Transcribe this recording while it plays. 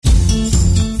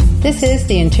This is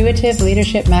the Intuitive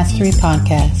Leadership Mastery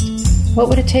Podcast. What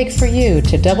would it take for you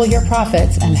to double your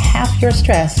profits and half your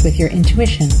stress with your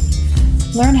intuition?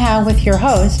 Learn how with your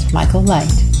host, Michael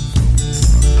Light.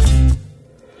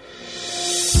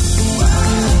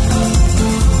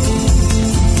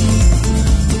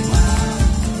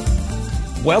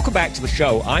 Welcome back to the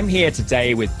show. I'm here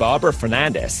today with Barbara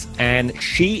Fernandez, and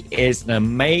she is an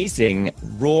amazing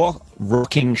raw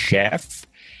rocking chef.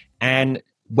 And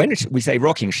when we say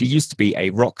rocking, she used to be a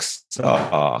rock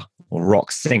star or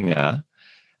rock singer.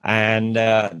 And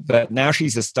but now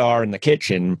she's a star in the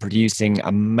kitchen producing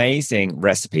amazing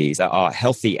recipes that are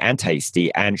healthy and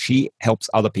tasty. And she helps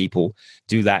other people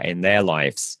do that in their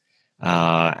lives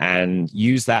and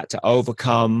use that to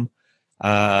overcome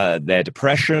their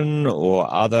depression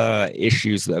or other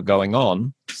issues that are going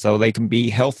on so they can be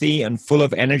healthy and full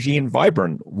of energy and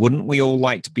vibrant. Wouldn't we all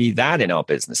like to be that in our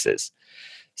businesses?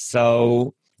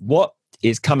 So what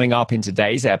is coming up in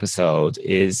today's episode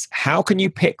is how can you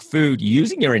pick food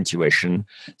using your intuition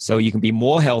so you can be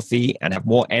more healthy and have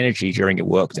more energy during your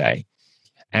workday.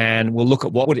 And we'll look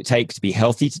at what would it take to be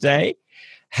healthy today,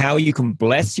 how you can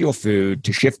bless your food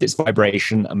to shift its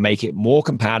vibration and make it more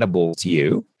compatible to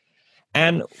you,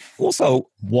 and also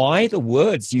why the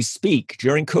words you speak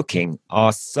during cooking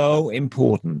are so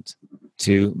important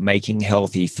to making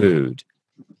healthy food.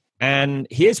 And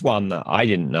here's one that I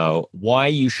didn't know, why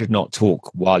you should not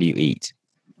talk while you eat.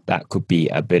 That could be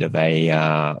a bit of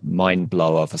a mind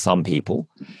blower for some people.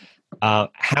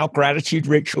 How gratitude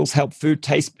rituals help food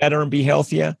taste better and be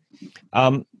healthier.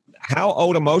 How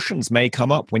old emotions may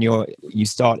come up when you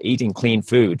start eating clean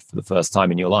food for the first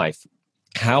time in your life.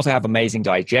 How to have amazing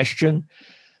digestion.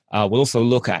 We'll also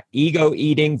look at ego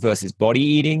eating versus body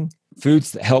eating,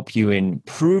 foods that help you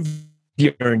improve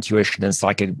your intuition and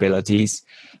psychic abilities,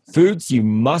 foods you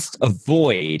must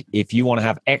avoid if you want to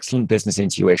have excellent business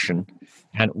intuition,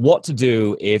 and what to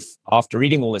do if after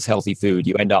eating all this healthy food,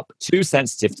 you end up too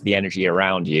sensitive to the energy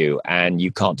around you and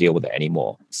you can't deal with it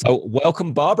anymore. So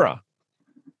welcome, Barbara.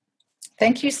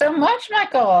 Thank you so much,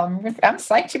 Michael. I'm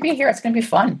psyched to be here. It's going to be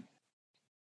fun.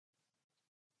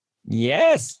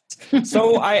 Yes.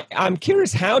 So I'm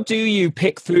curious, how do you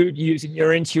pick food using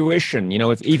your intuition? You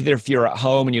know, if you're at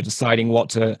home and you're deciding what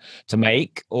to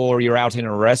make, or you're out in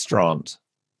a restaurant.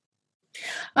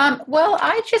 Well,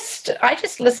 I just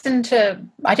listen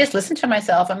to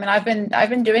myself. I mean, I've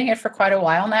been doing it for quite a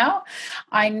while now.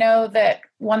 I know that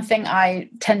one thing I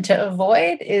tend to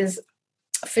avoid is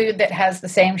food that has the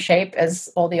same shape as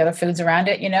all the other foods around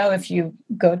it. You know, if you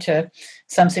go to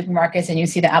some supermarkets and you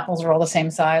see the apples are all the same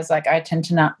size, like I tend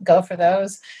to not go for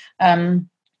those. I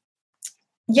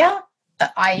usually.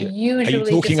 Are you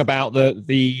talking about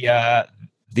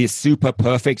the super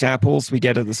perfect apples we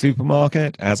get at the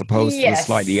supermarket as opposed to the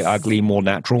slightly ugly, more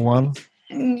natural one?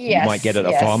 Yes. You might get at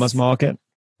a farmer's market?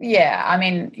 Yeah. I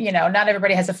mean, you know, not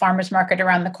everybody has a farmer's market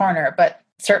around the corner, but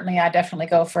certainly I definitely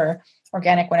go for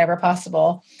organic whenever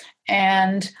possible.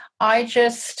 And I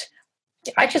just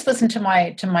listen to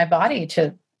my body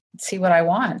to see what I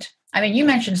want. I mean, you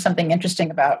mentioned something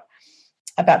interesting about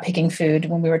picking food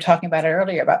when we were talking about it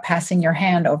earlier, about passing your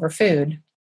hand over food,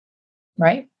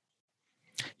 right?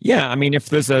 Yeah. I mean, if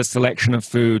there's a selection of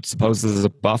food, suppose there's a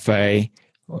buffet,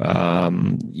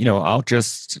 I'll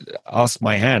just ask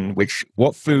my hand,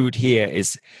 what food here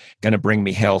is going to bring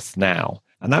me health now?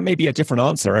 And that may be a different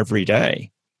answer every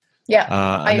day. Yeah.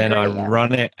 I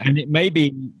run it, and it may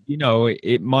be,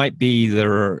 it might be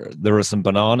there are some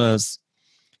bananas,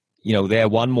 there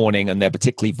one morning and they're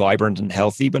particularly vibrant and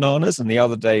healthy bananas. And the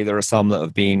other day, there are some that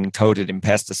have been coated in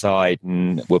pesticide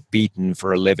and were beaten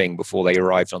for a living before they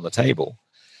arrived on the table.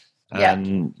 Yeah.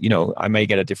 And, I may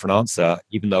get a different answer,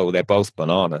 even though they're both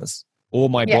bananas. Or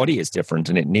my body is different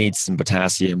and it needs some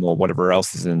potassium or whatever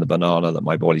else is in the banana that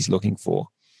my body's looking for.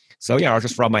 So, I'll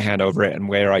just run my hand over it, and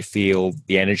where I feel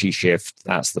the energy shift,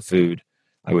 that's the food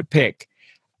I would pick.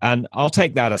 And I'll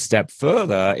take that a step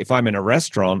further. If I'm in a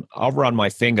restaurant, I'll run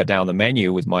my finger down the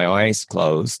menu with my eyes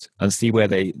closed and see where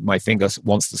my finger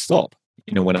wants to stop.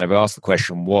 When I've asked the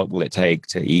question, what will it take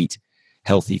to eat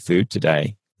healthy food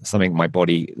today? Something my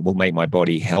body will make my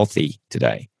body healthy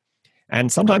today.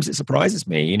 And sometimes it surprises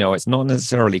me. It's not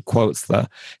necessarily quotes the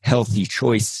healthy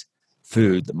choice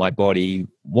food that my body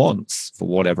wants for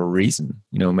whatever reason.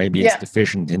 Maybe it's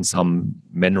deficient in some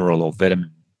mineral or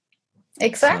vitamin.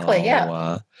 Exactly.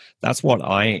 That's what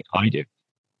I do.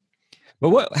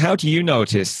 But how do you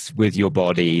notice with your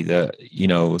body that,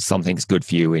 something's good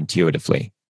for you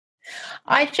intuitively?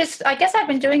 I guess I've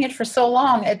been doing it for so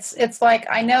long. It's like,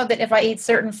 I know that if I eat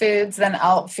certain foods, then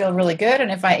I'll feel really good.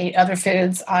 And if I eat other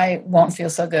foods, I won't feel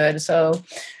so good. So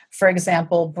For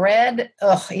example, bread,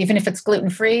 even if it's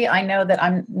gluten-free, I know that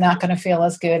I'm not going to feel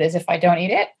as good as if I don't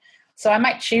eat it. So I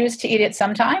might choose to eat it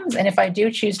sometimes. And if I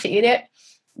do choose to eat it,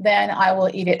 then I will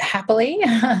eat it happily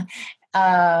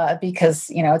because,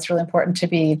 it's really important to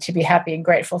be happy and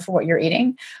grateful for what you're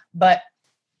eating. But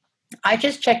I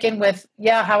just check in with,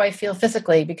 how I feel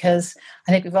physically, because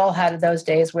I think we've all had those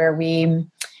days where we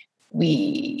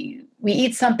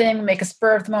eat something, make a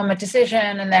spur of the moment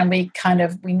decision, and then we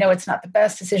know it's not the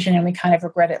best decision, and we kind of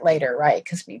regret it later, right?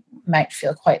 Because we might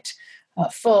feel quite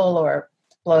full or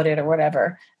bloated or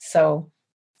whatever. So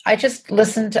I just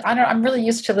I'm really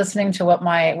used to listening to what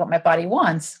my body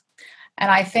wants. And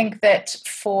I think that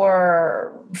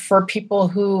for people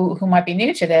who might be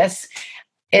new to this,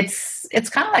 it's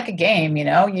kind of like a game,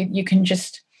 you can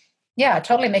just,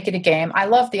 totally make it a game. I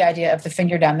love the idea of the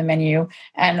finger down the menu.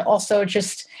 And also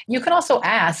you can also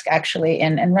ask actually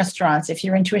in restaurants, if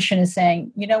your intuition is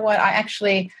saying, you know what, I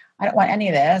don't want any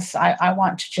of this. I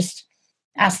want to just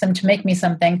ask them to make me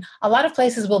something. A lot of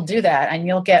places will do that, and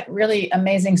you'll get really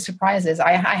amazing surprises.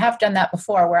 I have done that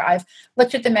before, where I've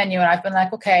looked at the menu and I've been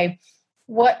like, okay,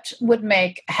 what would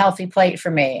make a healthy plate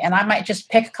for me? And I might just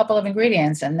pick a couple of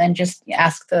ingredients and then just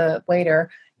ask the waiter,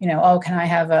 can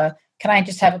I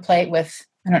just have a plate with,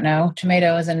 I don't know,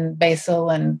 tomatoes and basil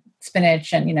and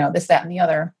spinach and, this, that, and the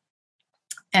other.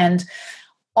 And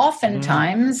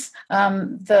oftentimes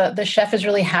the chef is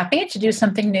really happy to do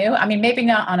something new. I mean, maybe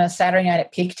not on a Saturday night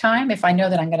at peak time. If I know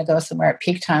that I'm going to go somewhere at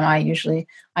peak time,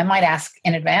 I might ask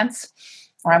in advance,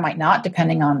 or I might not,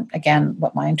 depending on, again,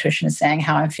 what my intuition is saying,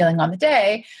 how I'm feeling on the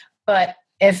day. But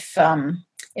if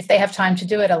they have time to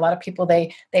do it, a lot of people,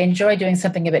 they enjoy doing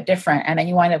something a bit different. And then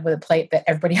you wind up with a plate that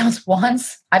everybody else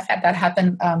wants. I've had that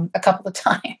happen a couple of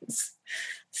times.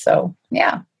 So,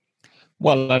 yeah.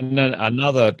 Well,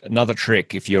 another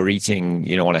trick, if you're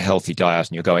eating, on a healthy diet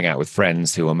and you're going out with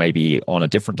friends who are maybe on a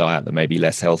different diet that may be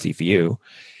less healthy for you,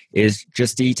 is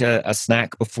just eat a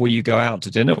snack before you go out to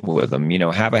dinner with them.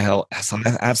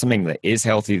 Have something that is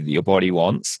healthy that your body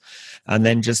wants, and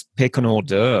then just pick an hors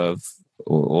d'oeuvre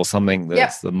or something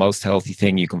that's the most healthy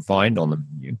thing you can find on the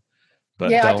menu. But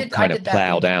don't kind of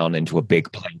plow down into a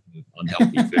big plate of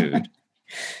unhealthy food.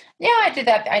 Yeah, I did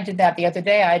that. I did that the other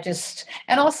day.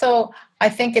 And also I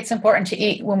think it's important to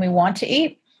eat when we want to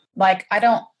eat. Like I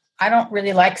don't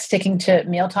really like sticking to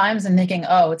meal times and thinking,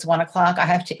 oh, it's 1:00. I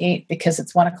have to eat because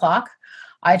it's 1:00.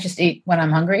 I just eat when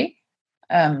I'm hungry.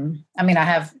 I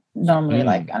have normally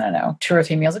 2 or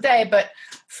 3 meals a day, but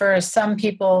for some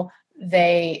people,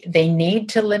 they need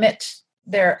to limit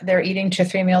their eating to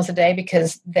 3 meals a day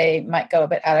because they might go a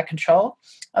bit out of control.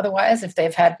 Otherwise, if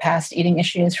they've had past eating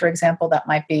issues, for example, that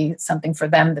might be something for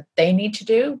them that they need to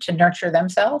do to nurture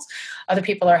themselves. Other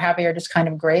people are happier just kind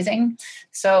of grazing.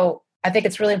 So I think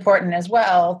it's really important as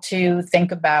well to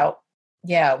think about,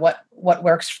 what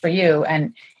works for you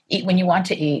and eat when you want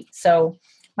to eat. So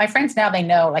my friends now, they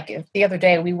know, like the other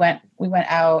day we went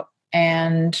out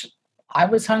and I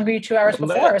was hungry 2 hours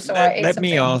before. So I ate something. Let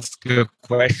me ask a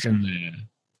question there.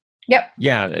 Yep.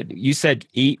 Yeah. You said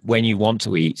eat when you want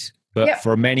to eat, but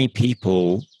for many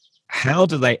people, how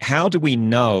do we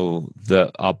know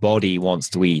that our body wants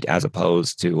to eat as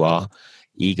opposed to our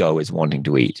ego is wanting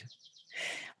to eat?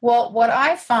 Well, what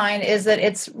I find is that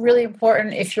it's really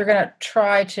important, if you're going to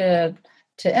try to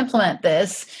implement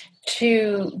this,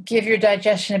 to give your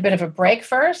digestion a bit of a break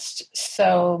first.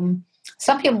 So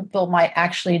some people might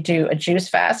actually do a juice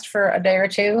fast for a day or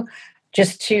two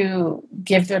just to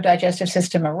give their digestive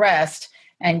system a rest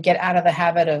and get out of the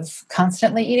habit of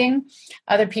constantly eating.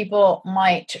 Other people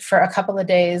might, for a couple of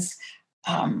days,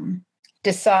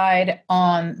 decide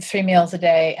on 3 meals a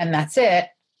day and that's it,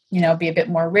 be a bit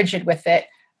more rigid with it,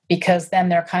 because then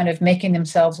they're kind of making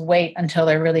themselves wait until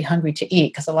they're really hungry to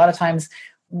eat. Because a lot of times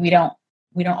we don't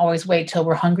always wait till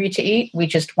we're hungry to eat. We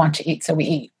just want to eat, so we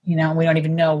eat. We don't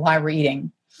even know why we're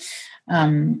eating.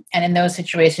 And in those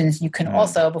situations, you can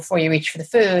also, before you reach for the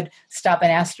food, stop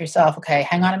and ask yourself, okay,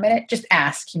 hang on a minute. Just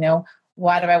ask,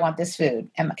 why do I want this food?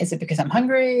 Is it because I'm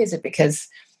hungry? Is it because,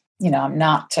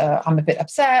 I'm a bit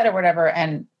upset or whatever?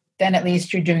 And then at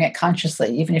least you're doing it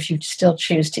consciously. Even if you still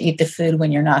choose to eat the food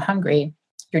when you're not hungry,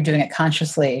 you're doing it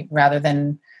consciously rather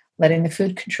than letting the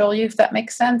food control you, if that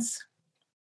makes sense.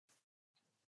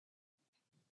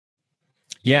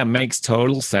 Yeah, makes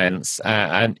total sense.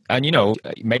 And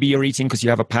maybe you're eating because you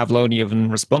have a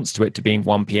Pavlovian response to it, to being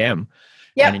 1 p.m.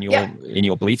 Yeah, and in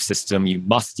your belief system, you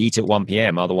must eat at 1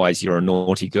 p.m. Otherwise, you're a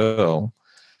naughty girl.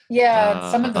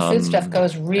 Yeah, some of the food stuff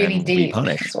goes really deep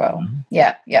as well.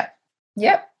 Yeah.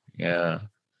 Yeah.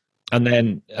 And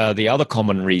then the other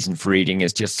common reason for eating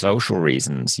is just social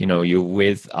reasons. You're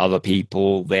with other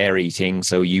people, they're eating,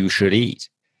 so you should eat.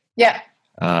 Yeah.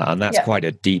 And that's quite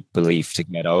a deep belief to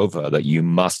get over, that you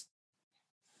must,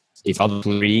 if others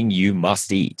are eating, you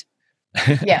must eat.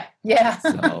 Yeah.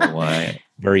 So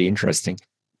very interesting.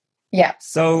 Yeah.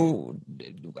 So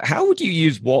how would you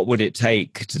use what would it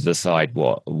take to decide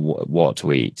what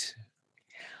to eat?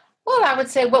 Well, I would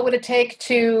say, what would it take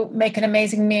to make an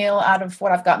amazing meal out of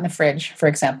what I've got in the fridge, for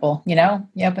example? You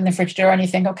open the fridge door and you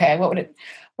think, okay, what would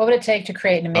it take to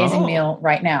create an amazing meal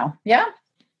right now? Yeah.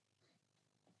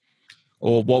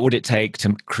 Or what would it take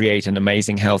to create an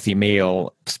amazing healthy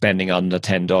meal spending under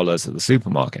 $10 at the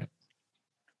supermarket?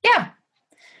 Yeah.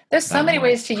 There's so many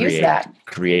ways to use that.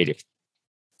 Creative.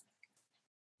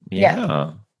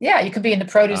 Yeah. Yeah. You could be in the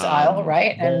produce aisle,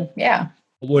 right? And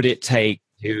what would it take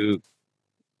to,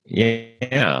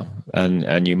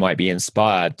 and you might be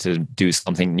inspired to do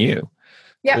something new.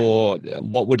 Yeah. Or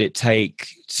what would it take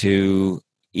to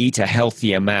eat a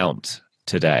healthy amount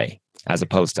today as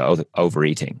opposed to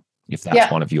overeating, if that's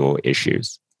one of your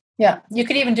issues? Yeah. You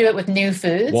could even do it with new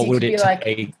foods. What would it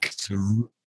take to...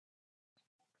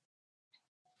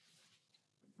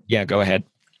 Yeah, go ahead.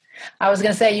 I was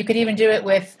going to say, you could even do it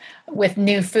with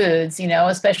new foods,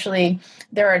 especially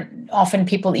there are often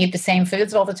people eat the same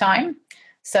foods all the time.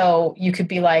 So you could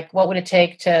be like, what would it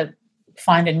take to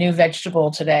find a new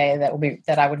vegetable today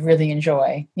that I would really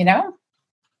enjoy,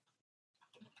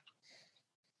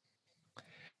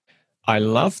 I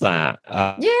love that.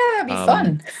 It'd be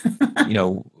fun.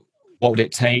 What would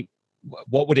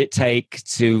it take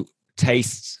to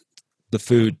taste the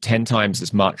food 10 times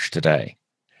as much today?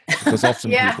 Because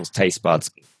often people's taste buds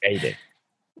hate it.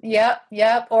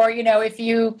 Yep. Or, if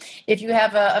you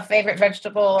have a favorite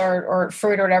vegetable or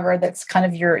fruit or whatever, that's kind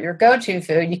of your go-to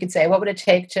food, you could say, what would it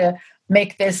take to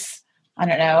make this, I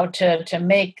don't know, to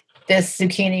make this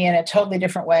zucchini in a totally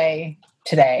different way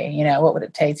today? What would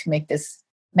it take to make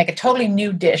a totally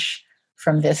new dish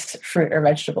from this fruit or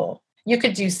vegetable? You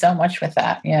could do so much with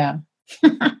that. Yeah.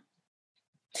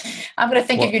 I'm going to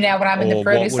think of you now when I'm in the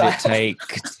produce aisle. What would it take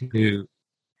to...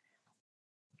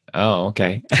 Oh,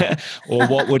 okay. Or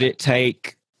what would it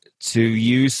take to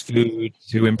use food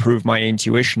to improve my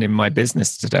intuition in my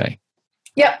business today?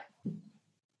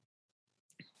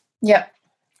 Yep.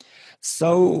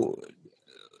 So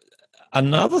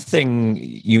another thing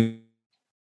you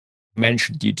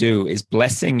mentioned you do is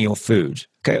blessing your food.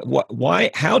 Okay,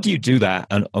 why? How do you do that,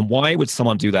 and why would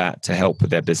someone do that to help with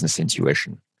their business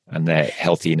intuition and their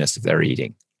healthiness of their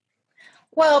eating?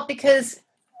 Well, because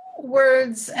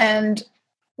words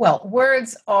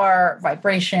are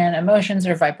vibration, emotions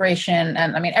are vibration,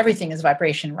 and everything is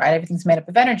vibration, right? Everything's made up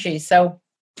of energy. So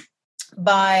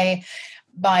by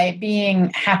being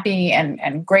happy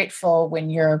and grateful when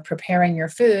you're preparing your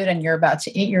food and you're about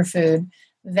to eat your food,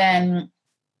 then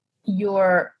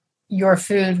your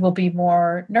food will be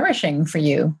more nourishing for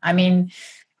you.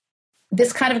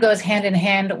 This kind of goes hand in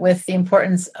hand with the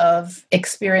importance of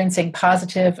experiencing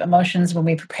positive emotions when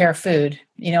we prepare food,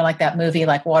 like that movie,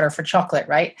 like Water for Chocolate,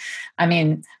 right?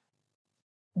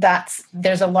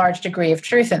 There's a large degree of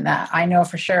truth in that. I know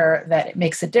for sure that it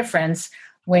makes a difference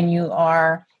when you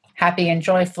are happy and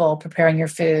joyful preparing your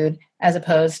food as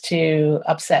opposed to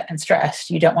upset and stressed.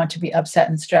 You don't want to be upset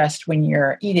and stressed when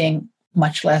you're eating,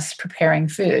 much less preparing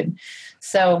food.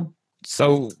 So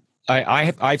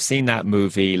I've seen that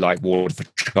movie, like Water for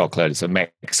Chocolate. It's a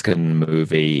Mexican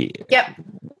movie. Yep.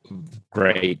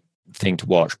 Great thing to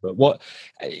watch. But what,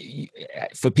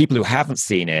 for people who haven't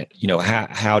seen it,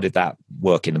 how did that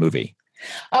work in the movie?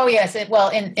 Oh yes.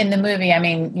 In the movie,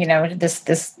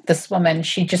 this woman,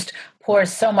 she just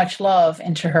pours so much love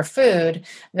into her food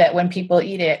that when people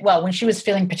eat it, when she was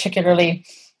feeling particularly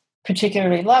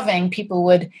loving, people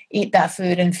would eat that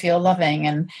food and feel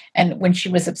loving. And when she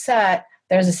was upset,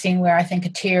 there's a scene where I think a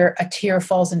tear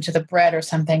falls into the bread or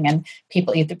something, and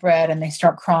people eat the bread and they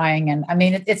start crying. And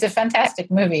it's a fantastic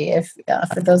movie if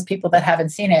for those people that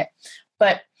haven't seen it.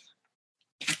 But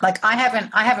like I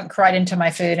haven't cried into my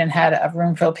food and had a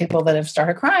room full of people that have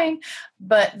started crying.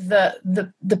 But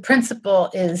the principle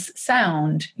is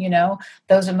sound.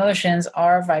 Those emotions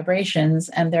are vibrations,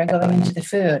 and they're going into the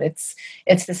food.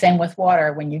 It's the same with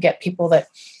water. When you get people that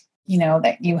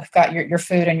that you've got your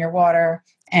food and your water,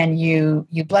 and you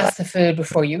bless the food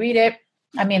before you eat it.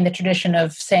 The tradition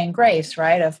of saying grace,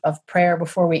 right? Of prayer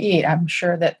before we eat. I'm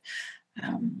sure that,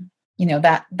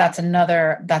 that's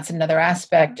another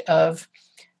aspect of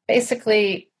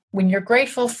basically when you're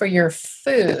grateful for your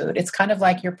food, it's kind of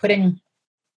like you're putting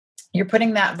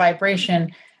that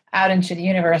vibration out into the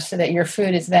universe so that your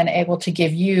food is then able to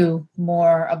give you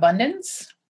more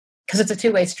abundance, because it's a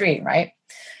two-way street, right?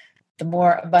 The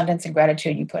more abundance and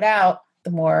gratitude you put out,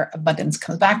 the more abundance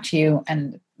comes back to you.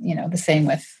 And, the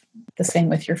same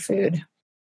with your food.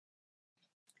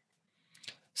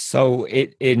 So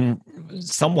in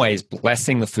some ways,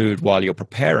 blessing the food while you're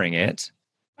preparing it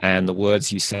and the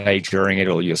words you say during it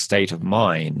or your state of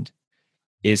mind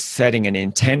is setting an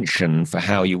intention for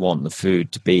how you want the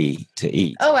food to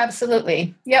eat. Oh,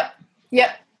 absolutely. Yep.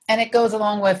 And it goes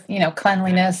along with,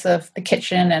 cleanliness of the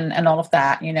kitchen and all of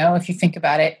that. If you think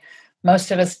about it, most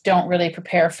of us don't really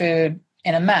prepare food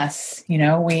in a mess.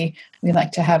 We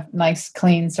like to have nice,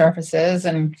 clean surfaces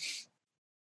and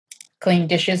clean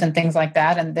dishes and things like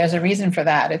that. And there's a reason for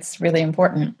that. It's really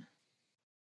important.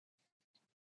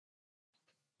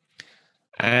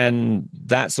 And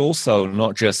that's also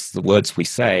not just the words we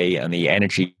say and the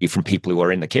energy from people who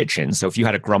are in the kitchen. So if you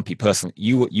had a grumpy person,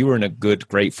 you were in a good,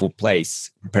 grateful place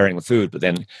preparing the food, but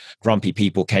then grumpy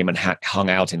people came and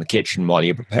hung out in the kitchen while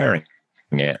you're preparing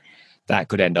it, that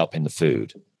could end up in the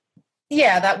food.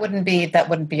 Yeah, that wouldn't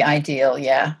be ideal.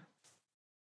 Yeah,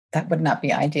 that would not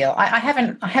be ideal. I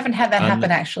haven't had that happen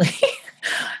actually.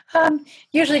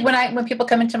 Usually when people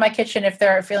come into my kitchen, if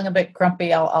they're feeling a bit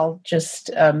grumpy, I'll just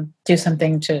do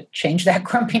something to change that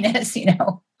grumpiness,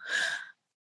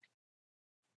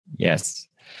 Yes.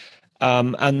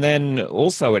 And then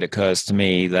also it occurs to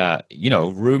me that,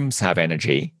 rooms have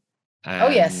energy. And, oh,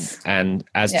 yes. And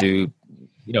as do,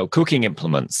 cooking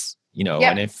implements,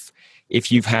 Yeah. And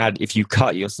if you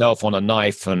cut yourself on a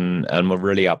knife and were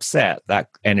really upset, that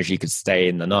energy could stay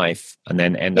in the knife and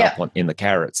then end up in the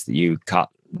carrots that you cut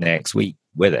next week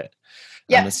with it.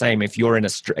 Yeah. And the same if you're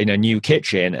in a new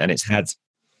kitchen and it's had,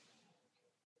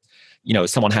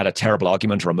 someone had a terrible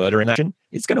argument or a murder in that kitchen,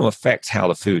 it's going to affect how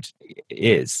the food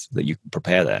is that you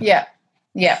prepare there. Yeah.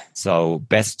 Yeah. So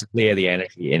best to clear the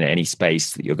energy in any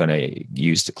space that you're going to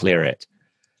use to clear it.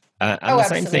 And the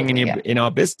same thing in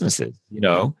our businesses,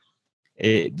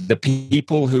 the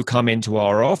people who come into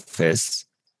our office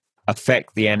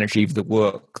affect the energy of the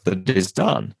work that is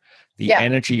done. The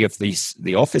energy of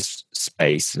the office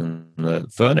space and the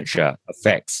furniture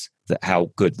affects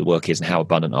how good the work is and how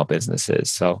abundant our business is.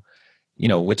 So,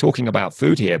 we're talking about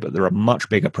food here, but there are much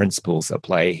bigger principles at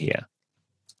play here.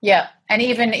 Yeah, and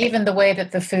even the way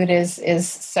that the food is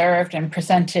served and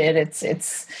presented,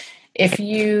 it's if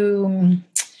you,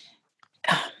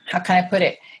 how can I put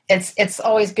it? It's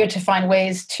always good to find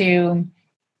ways to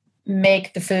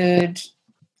make the food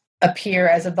appear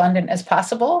as abundant as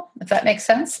possible, if that makes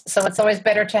sense. So it's always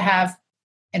better to have,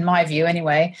 in my view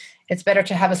anyway, it's better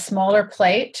to have a smaller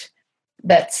plate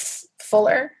that's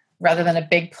fuller rather than a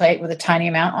big plate with a tiny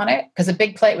amount on it, because a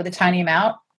big plate with a tiny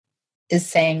amount is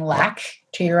saying lack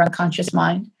to your unconscious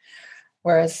mind,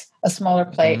 whereas a smaller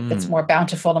plate that's more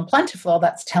bountiful and plentiful,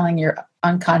 that's telling your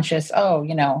unconscious, oh,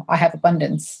 I have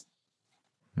abundance.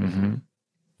 Mm-hmm.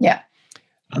 Yeah.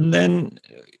 And then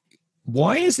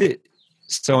why is it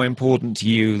so important to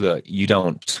you that you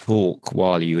don't talk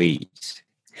while you eat?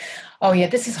 Oh, yeah,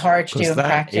 this is hard to do in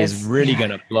practice. That is really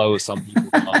going to blow some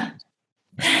people's minds.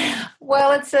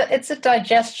 Well, it's a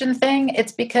digestion thing.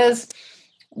 It's because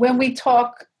when we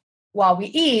talk while we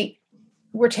eat,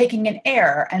 we're taking in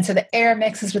air, and so the air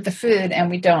mixes with the food and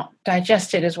we don't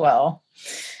digest it as well.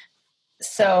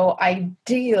 So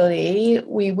ideally,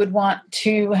 we would want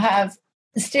to have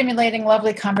a stimulating,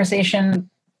 lovely conversation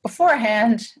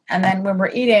beforehand, and then when we're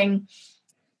eating,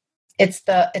 it's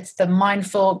the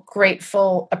mindful,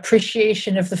 grateful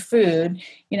appreciation of the food.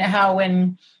 How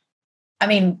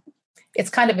it's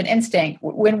kind of an instinct.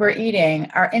 When we're eating,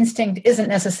 our instinct isn't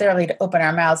necessarily to open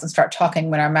our mouths and start talking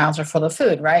when our mouths are full of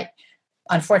food, right?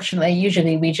 Unfortunately,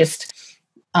 usually we just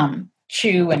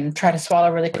chew and try to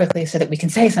swallow really quickly so that we can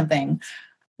say something.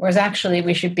 Whereas actually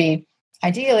we should be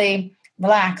ideally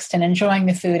relaxed and enjoying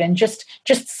the food and just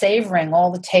savoring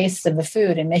all the tastes of the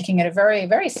food and making it a very,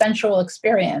 very sensual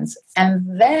experience.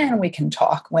 And then we can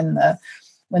talk when the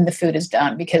food is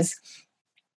done, because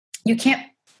you can't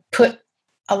put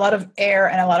a lot of air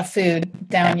and a lot of food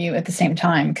down you at the same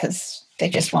time, because they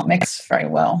just won't mix very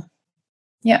well.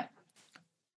 Yeah.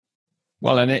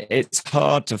 Well, and it's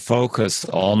hard to focus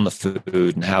on the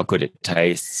food and how good it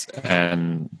tastes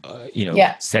and,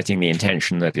 setting the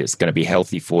intention that it's going to be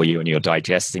healthy for you and you're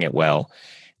digesting it well,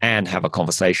 and have a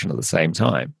conversation at the same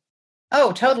time.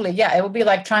 Oh, totally. Yeah. It would be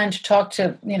like trying to talk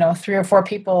to, 3 or 4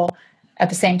 people at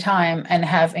the same time and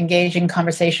have engaging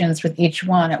conversations with each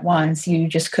one at once. You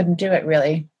just couldn't do it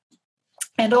really.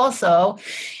 And also,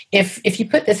 if you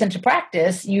put this into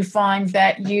practice, you find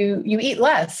that you eat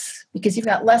less, because you've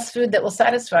got less food that will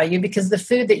satisfy you, because the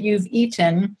food that you've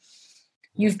eaten,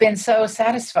 you've been so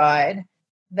satisfied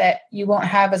that you won't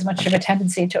have as much of a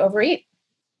tendency to overeat.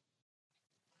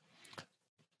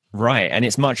 Right. And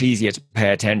it's much easier to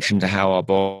pay attention to how our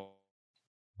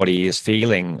body is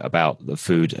feeling about the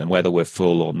food and whether we're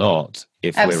full or not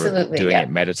if we're doing it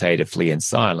meditatively in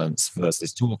silence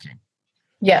versus talking.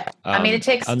 Yeah. I mean, it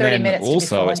takes 30 minutes also, to be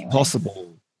full it's anyway. possible.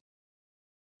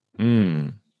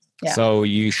 Yeah. So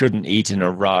you shouldn't eat in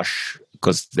a rush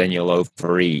because then you'll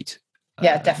overeat.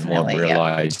 Yeah, definitely. And won't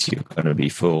realize you're going to be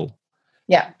full.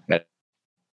 Yeah.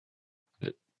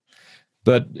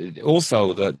 But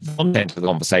also the content of the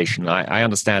conversation, I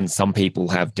understand some people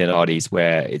have dinner parties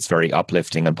where it's very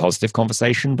uplifting and positive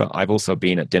conversation, but I've also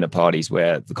been at dinner parties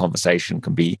where the conversation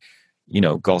can be,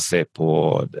 gossip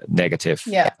or negative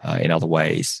in other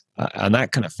ways. And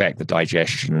that can affect the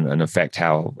digestion and affect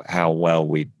how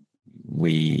well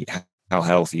how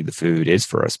healthy the food is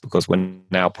for us, because we're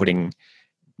now putting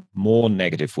more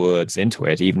negative words into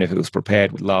it, even if it was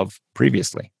prepared with love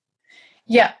previously.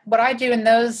 Yeah, what I do in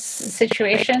those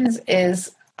situations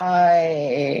is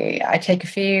I take a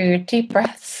few deep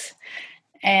breaths,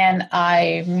 and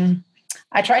I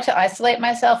try to isolate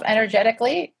myself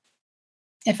energetically,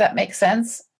 if that makes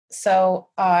sense. So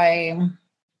I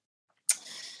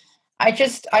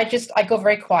go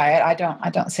very quiet. I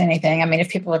don't say anything. I mean, if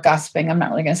people are gossiping, I'm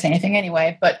not really going to say anything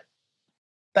anyway. But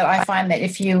I find that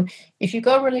if you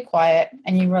go really quiet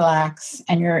and you relax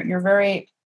and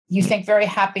you think very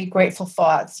happy, grateful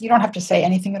thoughts. You don't have to say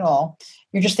anything at all.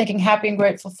 You're just thinking happy and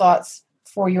grateful thoughts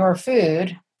for your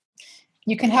food.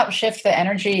 You can help shift the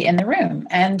energy in the room.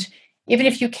 And even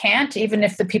if you can't, even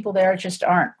if the people there just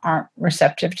aren't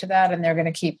receptive to that and they're going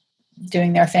to keep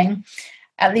doing their thing,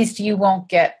 at least you won't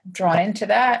get drawn into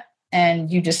that,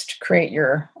 and you just create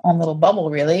your own little bubble,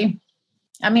 really.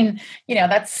 I mean,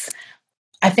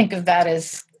 I think of that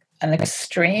as an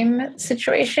extreme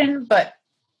situation, but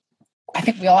I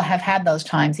think we all have had those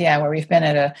times, where we've been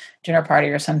at a dinner party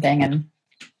or something, and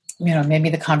maybe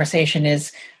the conversation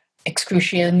is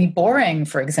excruciatingly boring,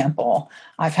 for example.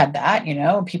 I've had that,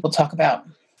 people talk about,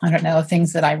 I don't know,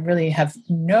 things that I really have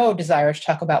no desire to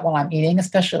talk about while I'm eating,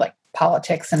 especially like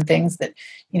politics and things that,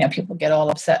 people get all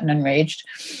upset and enraged.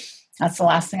 That's the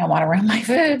last thing I want around my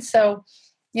food. So,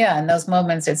 in those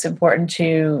moments, it's important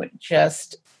to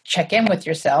just check in with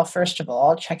yourself, first of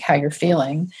all, check how you're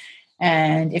feeling.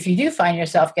 And if you do find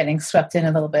yourself getting swept in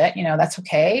a little bit, that's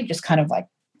okay. Just kind of like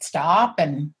stop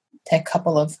and take a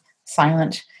couple of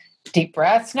silent, deep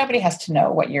breaths. Nobody has to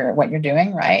know what you're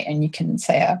doing, right? And you can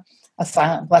say a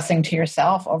silent blessing to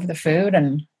yourself over the food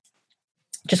and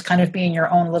just kind of be in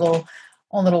your own little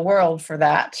world for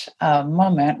that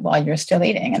moment while you're still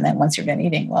eating. And then once you're done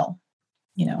eating, well,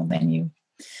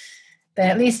 then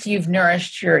at least you've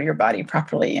nourished your body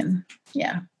properly. And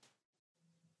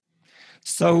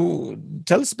So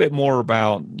tell us a bit more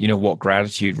about, what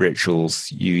gratitude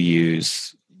rituals you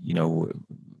use,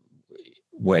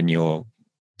 when you're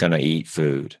going to eat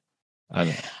food.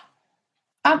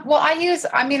 Well, I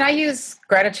use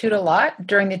gratitude a lot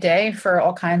during the day for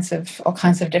all kinds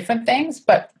of different things.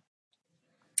 But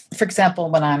for example,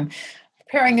 when I'm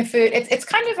preparing the food, it's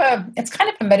kind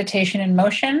of a meditation in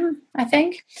motion, I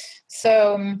think.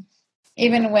 So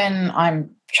even when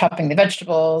I'm chopping the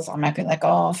vegetables, I might be like,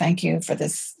 oh, thank you for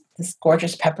this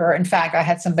gorgeous pepper. In fact, I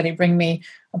had somebody bring me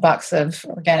a box of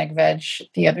organic veg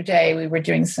the other day. We were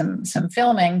doing some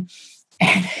filming,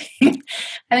 and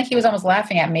I think he was almost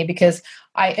laughing at me because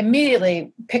I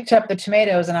immediately picked up the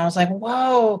tomatoes and I was like,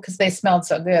 whoa, because they smelled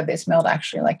so good. They smelled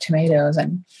actually like tomatoes.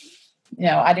 And,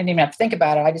 I didn't even have to think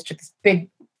about it. I just took this big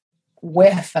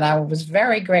whiff, and I was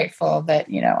very grateful that,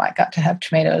 I got to have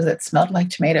tomatoes that smelled like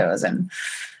tomatoes. And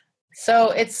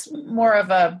so it's more of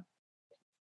a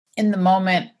in the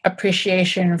moment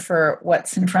appreciation for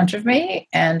what's in front of me,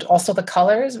 and also the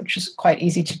colors, which is quite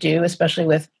easy to do, especially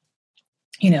with,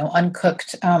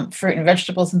 uncooked fruit and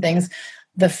vegetables and things.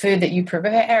 The food that you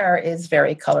prepare is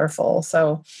very colorful.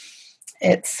 So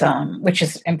it's, which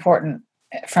is important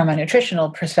from a nutritional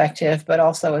perspective, but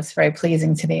also it's very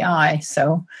pleasing to the eye.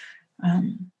 So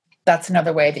that's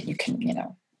another way that you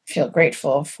can, feel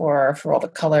grateful for all the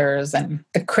colors and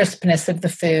the crispness of the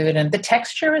food and the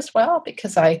texture as well,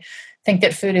 because I think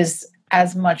that food is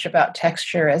as much about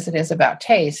texture as it is about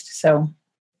taste. So,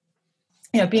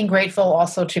 being grateful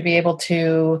also to be able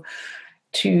to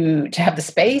have the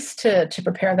space to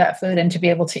prepare that food and to be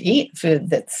able to eat food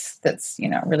that's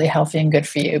really healthy and good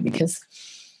for you, because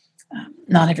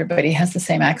not everybody has the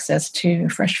same access to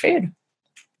fresh food.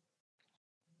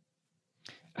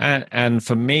 And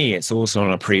for me, it's also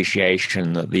an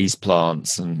appreciation that these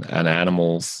plants and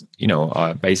animals,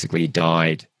 are basically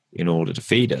died in order to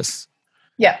feed us.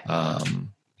 Yeah.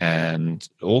 And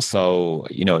also,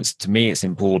 to me, it's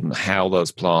important how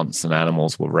those plants and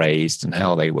animals were raised and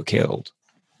how they were killed.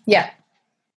 Yeah.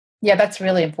 Yeah, that's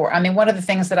really important. I mean, one of the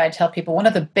things that I tell people, one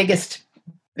of the biggest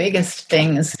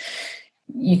things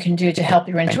you can do to help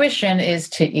your intuition is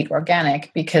to eat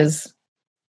organic, because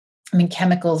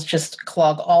chemicals just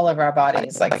clog all of our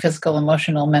bodies, like physical,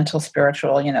 emotional, mental,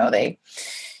 spiritual.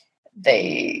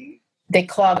 They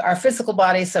clog our physical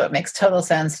bodies, so it makes total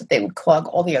sense that they would clog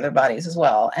all the other bodies as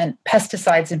well. And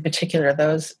pesticides in particular,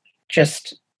 those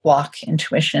just block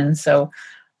intuition. So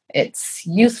it's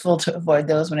useful to avoid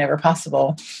those whenever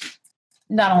possible,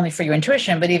 not only for your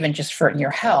intuition, but even just for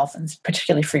your health, and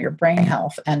particularly for your brain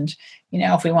health. And,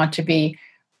 if we want to be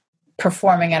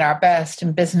performing at our best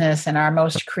in business and our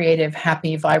most creative,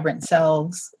 happy, vibrant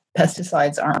selves,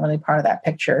 pesticides aren't really part of that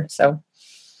picture. So,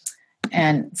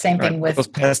 and same thing with... Because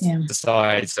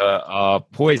pesticides are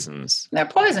poisons. They're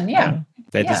poison, yeah.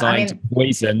 They're designed to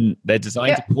poison. They're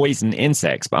designed to poison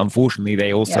insects, but unfortunately,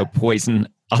 they also poison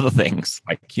other things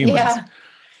like humans.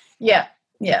 Yeah.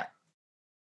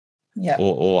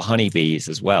 Or honeybees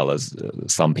as well, as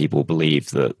some people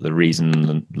believe that the reason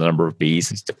the number of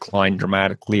bees has declined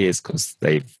dramatically is because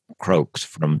they've croaked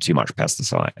from too much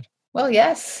pesticide. Well,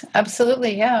 yes,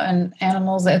 absolutely, yeah. And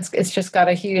animals, it's just got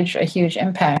a huge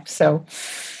impact. So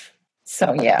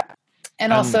yeah,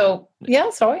 and also,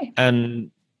 sorry. And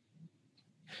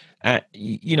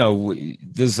we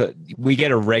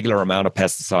get a regular amount of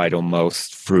pesticide on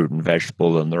most fruit and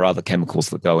vegetable, and there are other chemicals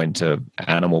that go into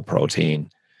animal protein.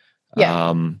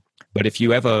 Yeah. But if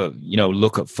you ever,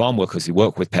 look at farm workers who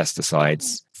work with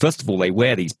pesticides, first of all, they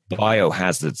wear these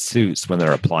biohazard suits when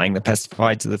they're applying the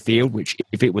pesticide to the field, which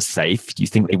if it was safe, do you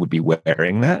think they would be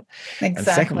wearing that? Exactly. And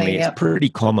secondly, it's pretty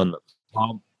common that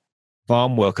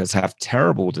farm workers have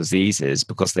terrible diseases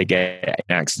because they get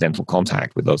in accidental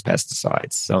contact with those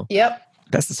pesticides. So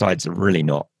pesticides are really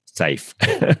not safe.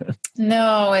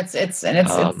 No, it's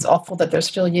awful that they're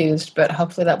still used, but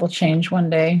hopefully that will change one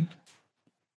day.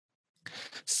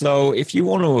 So if you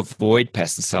want to avoid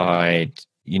pesticide,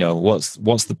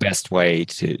 what's the best way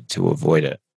to avoid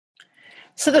it?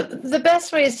 So the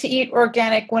best way is to eat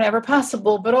organic whenever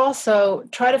possible, but also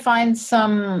try to find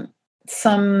some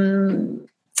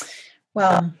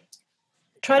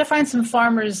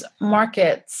farmers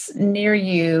markets near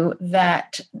you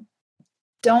that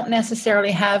don't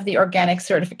necessarily have the organic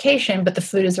certification, but the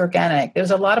food is organic.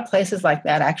 There's a lot of places like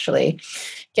that, actually.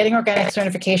 Getting organic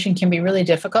certification can be really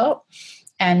difficult.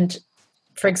 And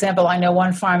for example, I know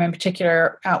one farm in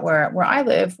particular out where I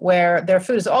live, where their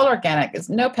food is all organic.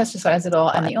 There's no pesticides at all.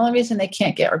 And the only reason they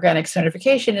can't get organic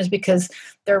certification is because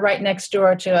they're right next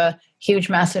door to a huge,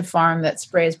 massive farm that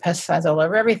sprays pesticides all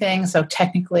over everything. So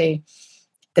technically,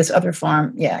 this other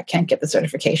farm, can't get the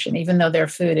certification, even though their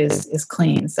food is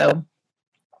clean. So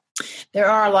there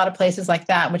are a lot of places like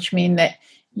that, which mean that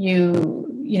you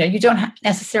don't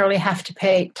necessarily have to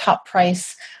pay top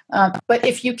price. But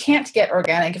if you can't get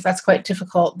organic, if that's quite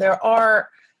difficult, there are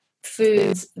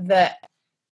foods that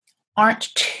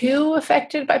aren't too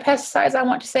affected by pesticides, I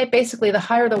want to say. Basically, the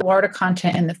higher the water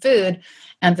content in the food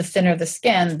and the thinner the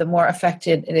skin, the more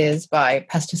affected it is by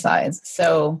pesticides.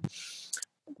 So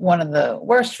one of the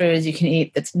worst foods you can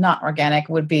eat that's not organic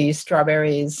would be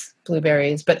strawberries,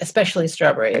 blueberries, but especially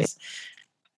strawberries.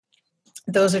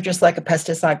 Those are just like a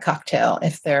pesticide cocktail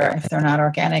if they're not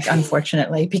organic,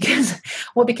 unfortunately, because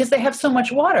they have so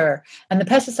much water and the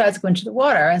pesticides go into the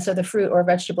water, and so the fruit or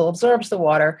vegetable absorbs the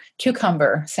water.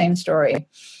 Cucumber, same story.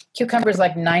 Cucumber is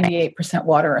like 98%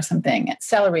 water or something.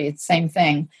 Celery, same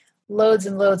thing. Loads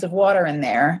and loads of water in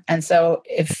there, and so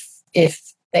if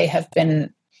they have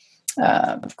been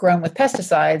grown with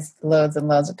pesticides, loads and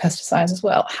loads of pesticides as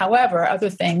well. However, other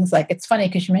things, like, it's funny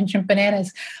because you mentioned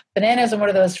bananas. Bananas are one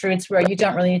of those fruits where you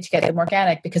don't really need to get them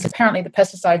organic, because apparently the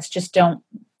pesticides just don't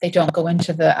go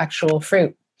into the actual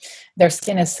fruit. Their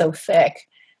skin is so thick,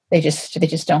 they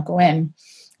just don't go in.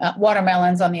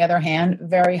 Watermelons, on the other hand,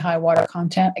 very high water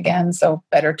content again, so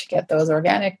better to get those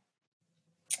organic.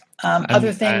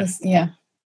 Other things,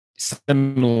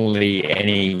 Similarly,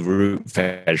 any root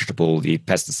vegetable, the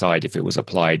pesticide, if it was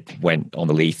applied, went on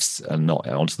the leaves and not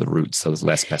onto the roots, so there's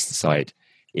less pesticide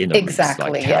in the roots,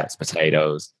 like carrots,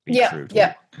 potatoes, beetroot.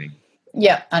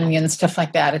 Onions, stuff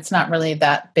like that. It's not really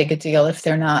that big a deal if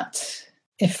they're not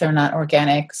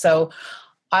organic. So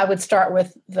I would start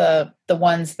with the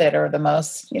ones that are the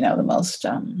most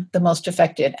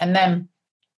affected, and then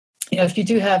if you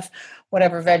do have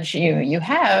whatever veg you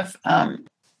have.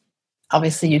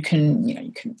 Obviously, you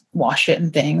can wash it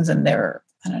and things, and they're,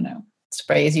 I don't know,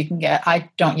 sprays you can get. I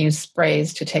don't use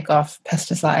sprays to take off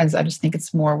pesticides. I just think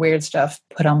it's more weird stuff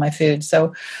put on my food.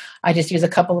 So I just use a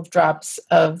couple of drops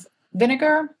of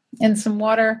vinegar in some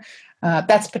water.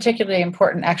 That's particularly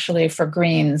important actually for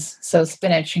greens. So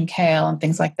spinach and kale and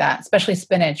things like that, especially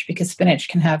spinach, because spinach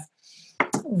can have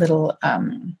little,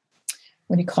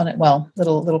 what do you call it? Well,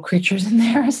 little creatures in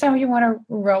there. So you want to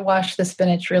wash the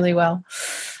spinach really well.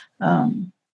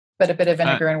 But a bit of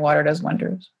vinegar and water does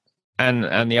wonders.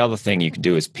 And the other thing you can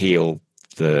do is peel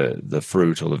the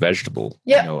fruit or the vegetable.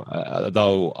 Yeah. You know,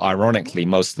 though ironically,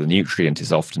 most of the nutrient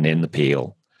is often in the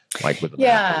peel, like with an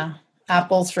apple.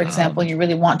 Apples, for example, you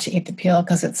really want to eat the peel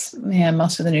because it's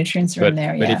most of the nutrients are in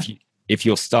there. But if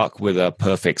you're stuck with a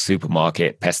perfect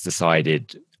supermarket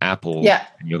pesticided apple,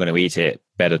 and you're going to eat it,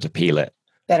 better to peel it.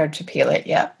 Better to peel it.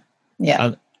 Yeah.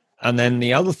 And then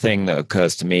the other thing that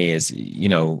occurs to me is, you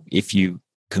know, if you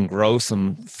can grow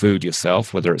some food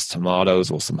yourself, whether it's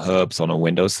tomatoes or some herbs on a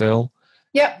windowsill,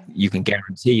 you can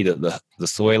guarantee that the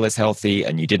soil is healthy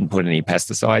and you didn't put any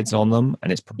pesticides on them,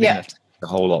 and it's probably a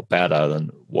whole lot better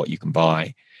than what you can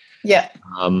buy.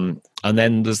 And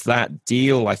then there's that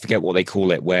deal, I forget what they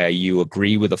call it, where you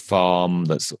agree with a farm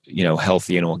that's, you know,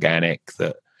 healthy and organic,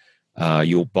 that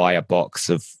you'll buy a box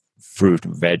of fruit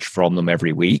and veg from them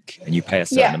every week, and you pay a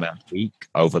certain amount a week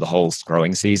over the whole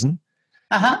growing season.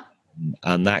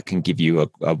 And that can give you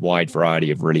a wide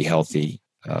variety of really healthy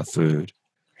food.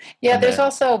 There's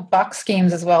also box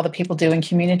schemes as well that people do in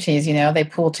communities. You know, they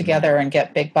pool together and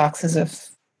get big boxes of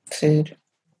food.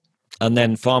 And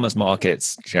then farmers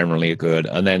markets generally are good.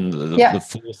 And then the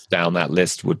fourth down that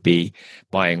list would be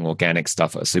buying organic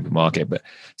stuff at a supermarket. But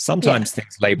sometimes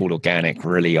things labeled organic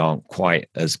really aren't quite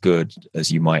as good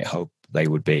as you might hope they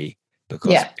would be,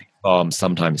 because farms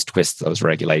sometimes twist those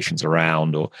regulations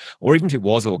around, or even if it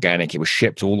was organic, it was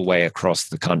shipped all the way across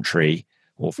the country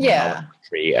or from another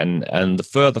country. And the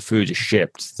further food is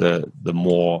shipped, the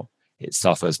more it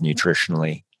suffers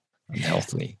nutritionally and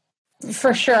healthily.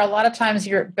 For sure. A lot of times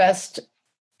you're best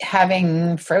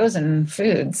having frozen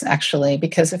foods, actually,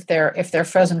 because if they're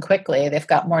frozen quickly, they've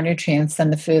got more nutrients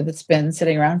than the food that's been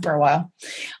sitting around for a while.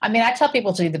 I mean, I tell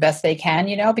people to do the best they can,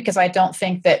 you know, because I don't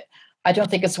think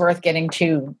it's worth getting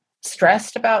too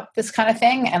stressed about this kind of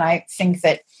thing. And I think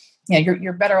that, you know,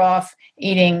 you're better off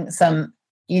eating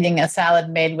a salad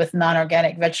made with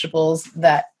non-organic vegetables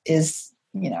that is,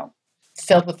 you know,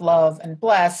 filled with love and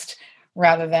blessed,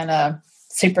 rather than a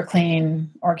super clean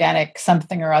organic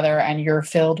something or other and you're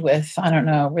filled with, I don't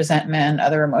know, resentment,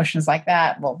 other emotions like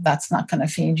that. Well, that's not going to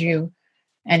feed you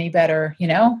any better, you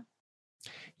know?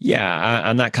 Yeah.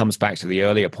 And that comes back to the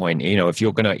earlier point. You know, if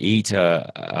you're going to eat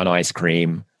an ice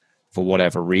cream for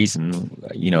whatever reason,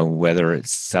 you know, whether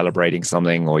it's celebrating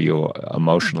something or you're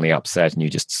emotionally upset and you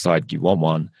just decide you want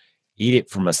one, eat it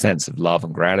from a sense of love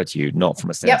and gratitude, not from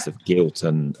a sense of guilt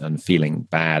and feeling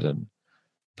bad and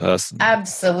person.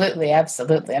 Absolutely. I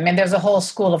mean, there's a whole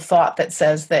school of thought that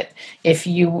says that if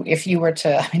you were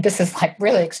to, I mean, this is like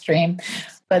really extreme,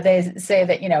 but they say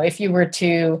that, you know, if you were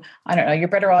to, I don't know, you're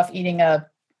better off eating a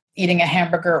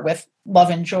hamburger with love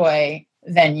and joy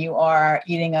than you are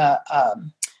eating a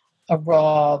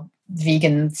raw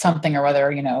vegan something or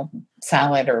other, you know,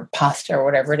 salad or pasta or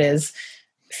whatever it is,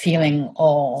 feeling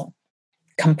all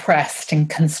compressed and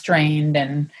constrained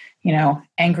and, you know,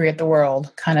 angry at the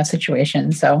world kind of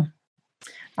situation. So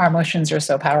our emotions are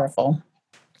so powerful.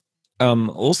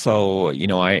 Also, you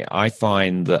know, I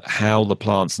find that how the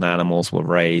plants and animals were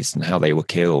raised and how they were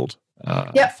killed.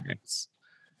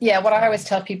 Yeah. What I always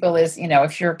tell people is, you know,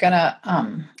 if you're gonna,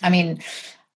 I mean,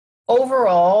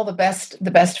 overall, the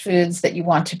best foods that you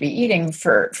want to be eating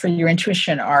for your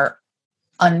intuition are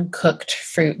uncooked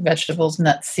fruit, vegetables,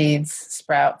 nuts, seeds,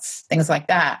 sprouts, things like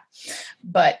that.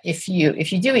 But if you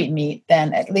do eat meat,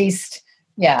 then at least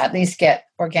get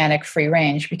organic, free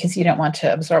range, because you don't want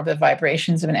to absorb the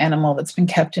vibrations of an animal that's been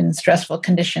kept in stressful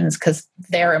conditions, because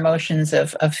their emotions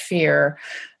of fear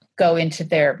go into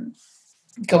their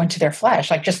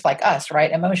flesh, like just like us,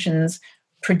 right? Emotions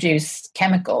produce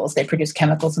chemicals. They produce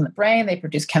chemicals in the brain. They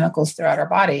produce chemicals throughout our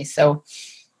body. So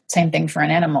same thing for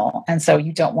an animal. And so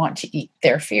you don't want to eat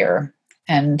their fear.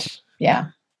 And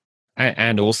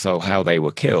and also how they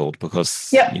were killed,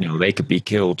 because you know, they could be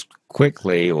killed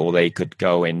quickly, or they could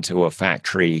go into a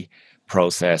factory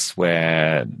process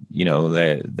where, you know,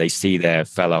 they see their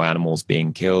fellow animals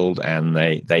being killed, and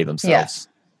they themselves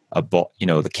you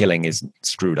know, the killing is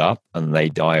screwed up and they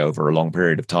die over a long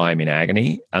period of time in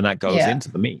agony, and that goes into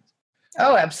the meat.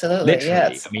 Oh, absolutely. Literally. Yeah,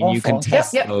 I mean, awful. You can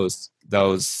test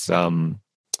those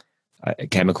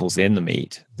chemicals in the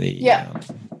meat.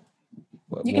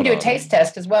 You can do a taste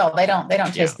test as well. They don't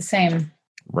taste the same.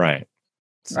 Right.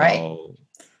 Right. So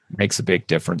makes a big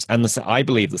difference. And I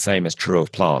believe the same is true of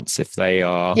plants. If they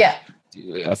are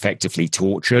effectively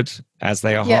tortured as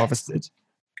they are harvested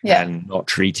and not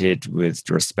treated with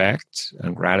respect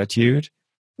and gratitude,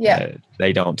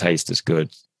 they don't taste as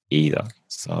good either.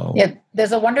 So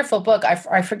there's a wonderful book.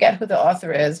 I forget who the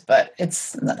author is, but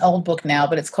it's an old book now,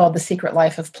 but it's called The Secret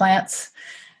Life of Plants.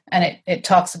 And it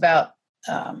talks about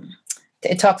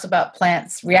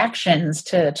plants' reactions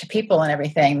to people and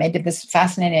everything. They did this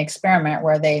fascinating experiment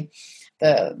where the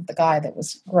guy that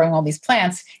was growing all these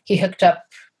plants, he hooked up,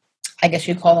 I guess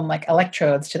you'd call them like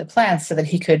electrodes to the plants so that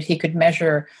he could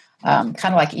measure kind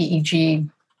of like EEG,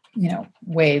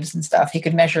 waves and stuff. He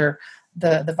could measure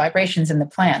the vibrations in the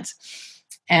plants.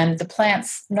 And the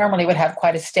plants normally would have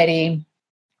quite a steady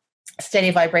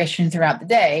vibration throughout the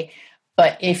day.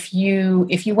 But if you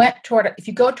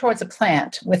go towards a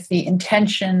plant with the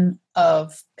intention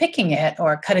of picking it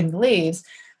or cutting the leaves,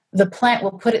 the plant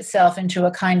will put itself into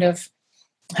a kind of,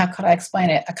 how could I explain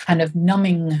it? A kind of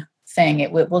numbing thing.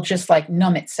 It will just like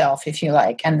numb itself, if you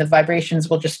like, and the vibrations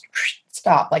will just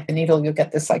stop. Like the needle, you'll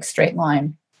get this like straight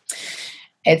line.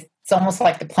 It's almost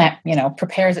like the plant,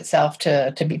 prepares itself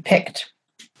to be picked.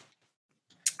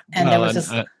 And there was this.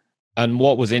 And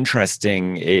what was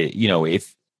interesting,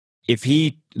 if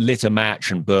he lit a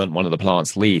match and burnt one of the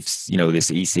plant's leaves,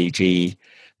 this ECG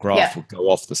graph would go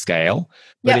off the scale.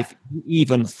 But if he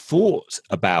even thought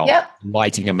about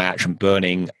lighting a match and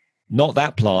burning not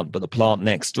that plant, but the plant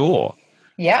next door,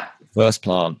 the first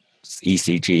plant's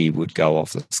ECG would go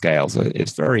off the scale. So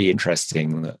it's very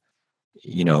interesting that,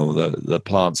 the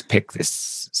plants pick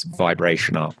this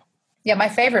vibration up. Yeah, my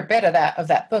favorite bit of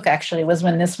that book actually was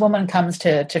when this woman comes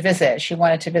to visit. She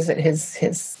wanted to visit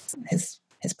his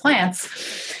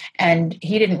plants, and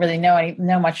he didn't really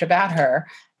know much about her.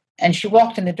 And she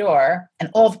walked in the door, and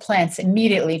all the plants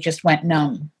immediately just went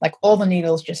numb. Like all the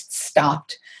needles just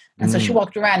stopped. And so she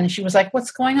walked around and she was like,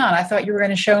 "What's going on? I thought you were going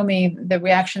to show me the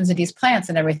reactions of these plants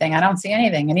and everything. I don't see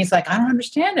anything." And he's like, "I don't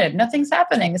understand it. Nothing's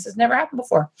happening. This has never happened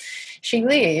before." She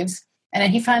leaves, and then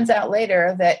he finds out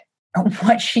later that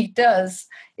what she does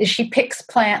is she picks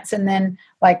plants and then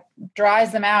like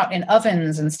dries them out in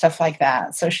ovens and stuff like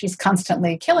that. So she's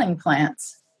constantly killing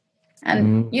plants.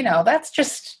 And,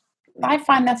 I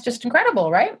find that's just incredible,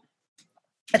 right?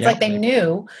 It's like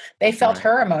they felt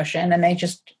her emotion and they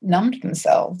just numbed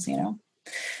themselves,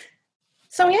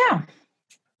 So, yeah.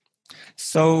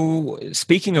 So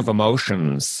speaking of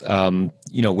emotions,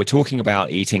 we're talking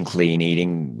about eating clean,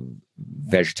 eating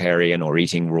vegetarian, or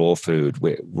eating raw food.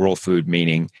 Raw food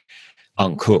meaning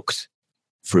uncooked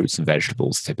fruits and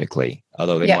vegetables typically,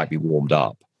 although they might be warmed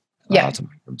up to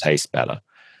make them taste better.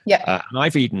 And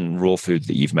I've eaten raw food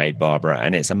that you've made, Barbara,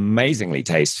 and it's amazingly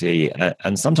tasty.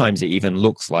 And sometimes it even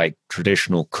looks like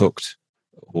traditional cooked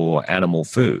or animal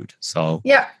food. So,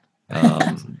 it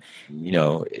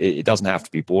doesn't have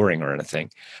to be boring or anything.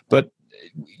 But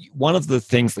one of the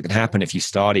things that can happen if you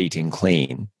start eating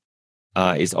clean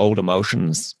is old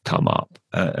emotions come up.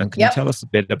 And can you tell us a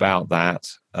bit about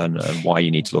that and why you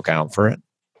need to look out for it?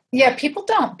 Yeah, people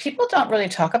don't really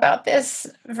talk about this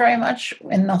very much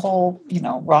in the whole,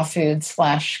 raw food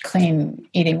 / clean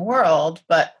eating world.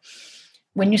 But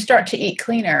when you start to eat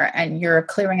cleaner and you're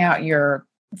clearing out your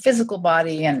physical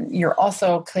body and you're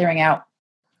also clearing out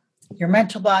your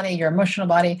mental body, your emotional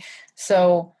body.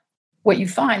 So what you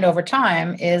find over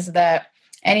time is that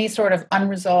any sort of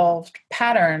unresolved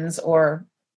patterns or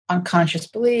unconscious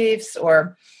beliefs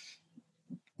or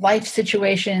life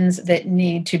situations that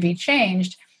need to be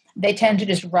changed, they tend to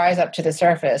just rise up to the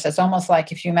surface. It's almost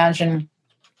like if you imagine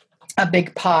a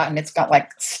big pot and it's got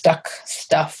like stuck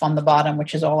stuff on the bottom,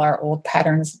 which is all our old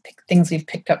patterns, things we've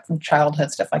picked up from childhood,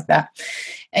 stuff like that.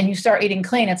 And you start eating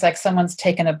clean, it's like someone's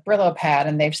taken a Brillo pad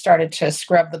and they've started to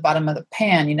scrub the bottom of the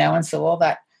pan, and so all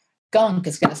that gunk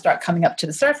is going to start coming up to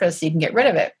the surface so you can get rid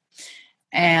of it.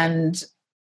 And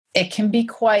it can be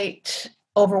quite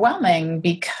overwhelming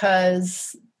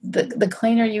because the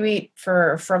cleaner you eat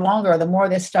for longer, the more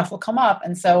this stuff will come up.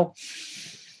 And so,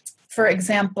 for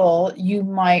example, you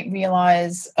might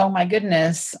realize, oh my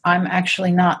goodness, I'm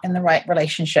actually not in the right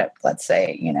relationship, let's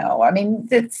say,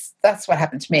 that's what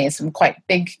happened to me. Some quite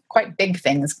big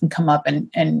things can come up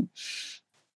and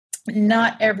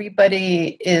not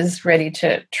everybody is ready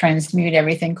to transmute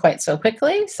everything quite so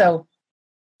quickly. So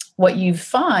what you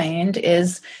find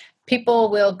is people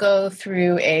will go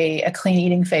through a clean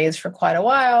eating phase for quite a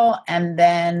while, and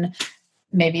then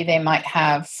maybe they might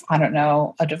have, I don't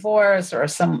know, a divorce or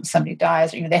somebody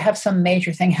dies, or they have some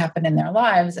major thing happen in their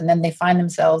lives, and then they find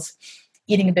themselves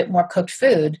eating a bit more cooked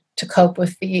food to cope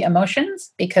with the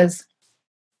emotions, because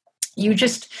you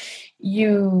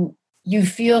you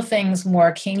feel things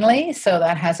more keenly. So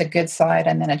that has a good side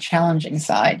and then a challenging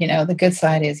side. The good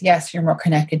side is, yes, you're more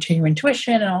connected to your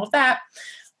intuition and all of that.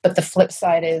 But the flip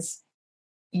side is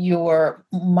you're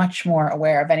much more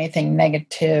aware of anything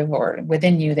negative or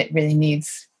within you that really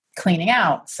needs cleaning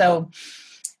out. So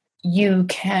you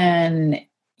can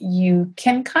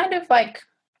kind of like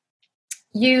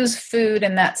use food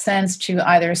in that sense to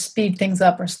either speed things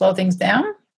up or slow things down.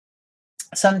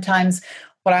 Sometimes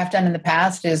what I've done in the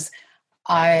past is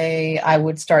I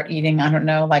would start eating, I don't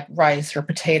know, like rice or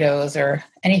potatoes or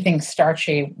anything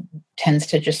starchy tends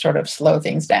to just sort of slow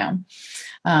things down.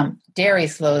 Dairy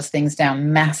slows things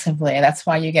down massively. That's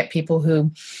why you get people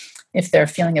who, if they're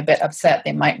feeling a bit upset,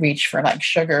 they might reach for like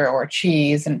sugar or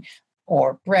cheese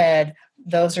or bread.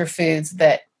 Those are foods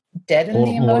that deaden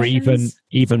the emotions. Or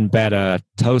even better,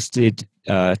 toasted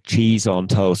cheese on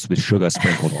toast with sugar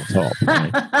sprinkled on top.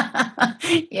 Right?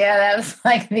 Yeah, that was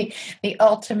like the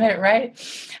ultimate, right?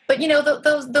 But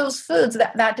those foods,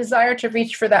 that desire to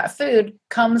reach for that food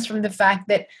comes from the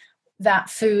fact that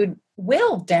food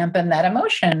will dampen that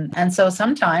emotion. And so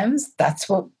sometimes that's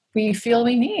what we feel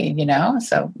we need,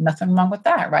 so nothing wrong with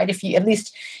that, right? If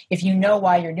you know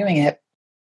why you're doing it,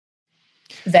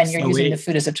 then you're using the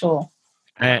food as a tool.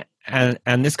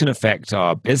 And this can affect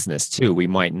our business too. We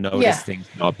might notice things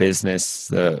in our business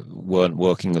that weren't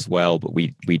working as well, but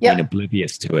we'd been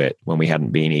oblivious to it when we hadn't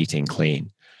been eating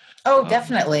clean. Oh,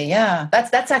 definitely. Yeah.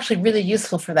 That's actually really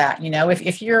useful for that.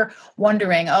 If you're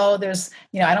wondering, there's,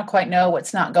 I don't quite know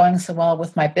what's not going so well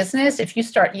with my business. If you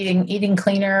start eating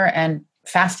cleaner and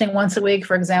fasting once a week,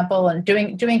 for example, and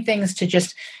doing things to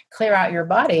just clear out your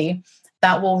body,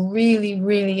 that will really,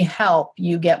 really help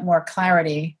you get more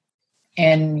clarity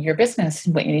in your business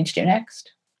and what you need to do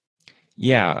next.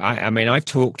 Yeah, I mean, I've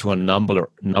talked to a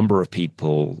number of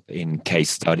people in case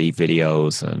study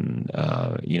videos and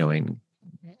in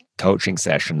coaching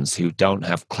sessions who don't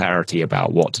have clarity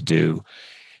about what to do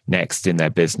next in their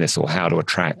business or how to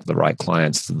attract the right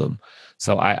clients to them.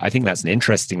 So I think that's an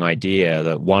interesting idea,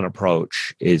 that one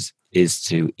approach is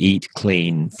to eat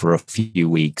clean for a few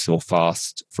weeks or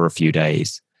fast for a few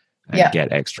days and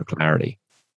get extra clarity.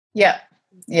 Yeah.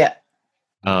 Yeah.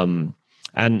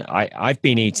 And I've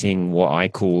been eating what I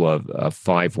call a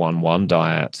 5-1-1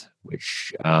 diet,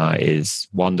 which is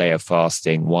 1 day of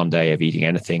fasting, 1 day of eating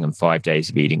anything, and 5 days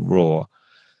of eating raw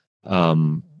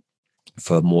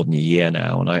for more than a year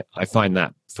now. And I find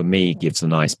that, for me, gives a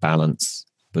nice balance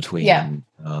between,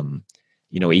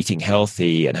 eating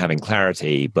healthy and having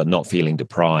clarity, but not feeling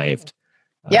deprived.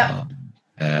 Yeah.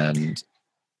 And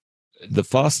the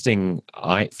fasting,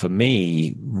 for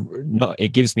me,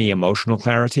 it gives me emotional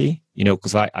clarity,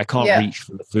 because I can't reach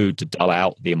for the food to dull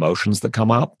out the emotions that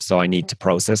come up. So I need to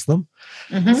process them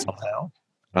somehow.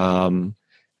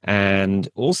 And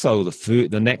also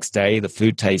the next day, the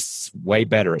food tastes way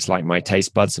better. It's like my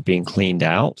taste buds are being cleaned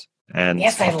out. And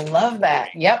yes, I love that.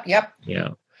 Yep. Yeah.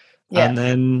 And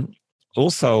then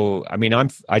also, I mean,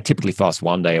 I typically fast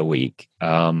 1 day a week.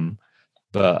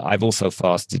 But I've also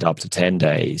fasted up to 10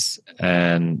 days.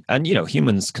 And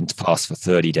humans can fast for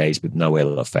 30 days with no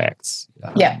ill effects.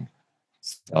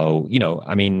 So,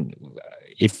 I mean,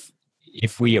 if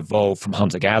we evolved from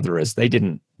hunter-gatherers, they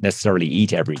didn't necessarily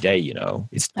eat every day,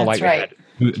 It's not like they had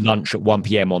lunch at 1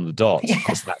 p.m. on the dot,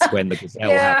 because that's when the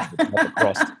gazelle happened to pop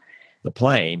across the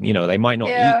plain. They might not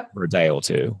eat for a day or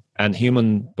two. And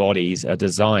human bodies are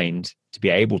designed to be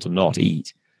able to not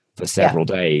eat for several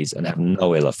days and have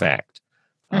no ill effect.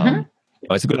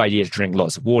 It's a good idea to drink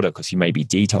lots of water because you may be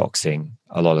detoxing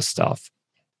a lot of stuff.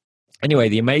 Anyway,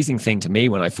 the amazing thing to me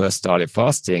when I first started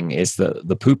fasting is that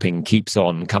the pooping keeps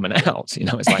on coming out.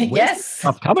 It's like, where's this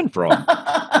stuff coming from?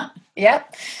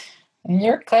 Yep. And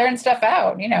you're clearing stuff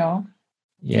out,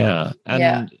 Yeah.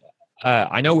 And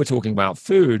I know we're talking about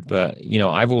food, but,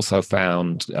 I've also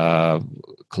found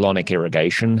colonic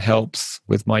irrigation helps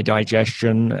with my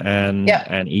digestion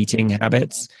and eating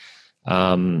habits.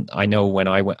 I know when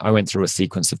I went through a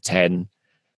sequence of 10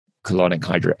 colonic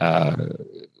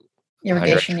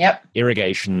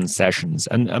irrigation sessions,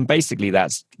 and basically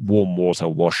that's warm water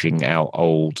washing out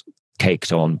old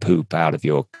caked on poop out of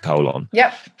your colon.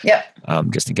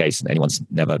 Just in case anyone's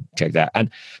never checked that. And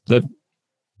the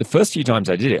first few times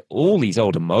I did it, all these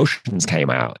old emotions came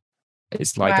out.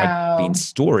 It's like I've been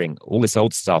storing all this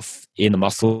old stuff in the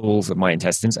muscles of my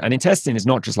intestines. And intestine is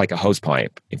not just like a hose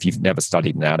pipe, if you've never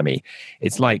studied anatomy.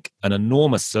 It's like an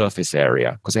enormous surface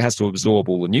area because it has to absorb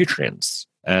all the nutrients.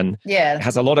 And it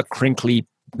has a lot of crinkly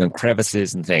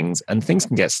crevices and things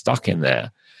can get stuck in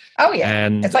there. Oh, yeah.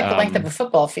 And it's like the length of a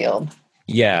football field.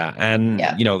 Yeah. And,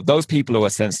 those people who are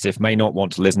sensitive may not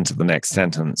want to listen to the next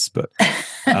sentence, but...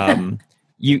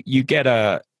 you get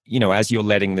as you're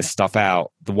letting this stuff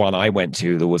out, the one I went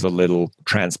to, there was a little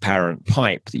transparent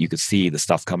pipe that you could see the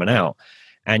stuff coming out.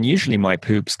 And usually my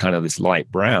poop's kind of this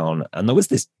light brown, and there was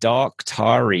this dark,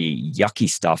 tarry, yucky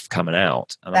stuff coming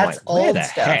out. And That's I'm like, where old the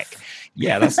stuff. heck?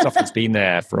 Yeah, that stuff has been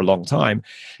there for a long time.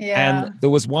 Yeah. And there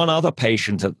was one other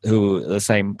patient who, at the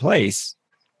same place,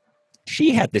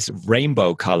 she had this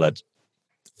rainbow-colored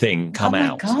thing come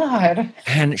out. Oh my God.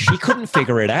 And she couldn't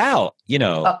figure it out,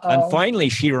 Uh-oh. And finally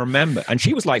she remembered, and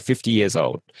she was like 50 years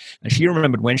old. And she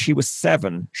remembered when she was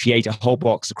 7, she ate a whole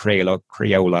box of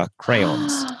Crayola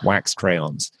crayons, wax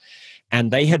crayons. And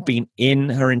they had been in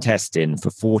her intestine for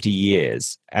 40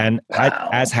 years, and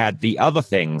as had the other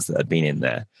things that had been in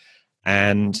there.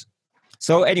 And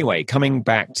so anyway, coming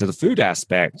back to the food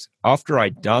aspect, after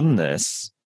I'd done this,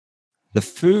 the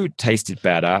food tasted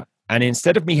better. And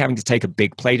instead of me having to take a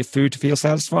big plate of food to feel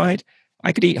satisfied,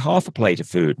 I could eat half a plate of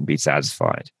food and be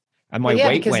satisfied. And my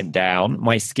weight went down,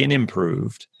 my skin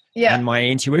improved, and my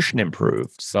intuition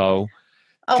improved. So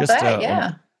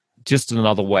just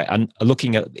another way, and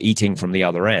looking at eating from the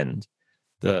other end,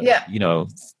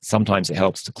 sometimes it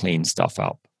helps to clean stuff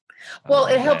up. Well,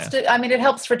 it helps it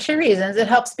helps for 2 reasons. It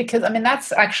helps because,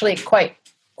 that's actually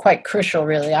quite crucial,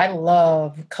 really. I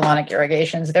love colonic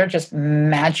irrigations. They're just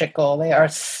magical. They are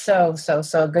so, so,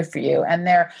 so good for you. And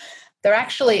they're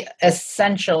actually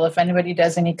essential if anybody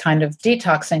does any kind of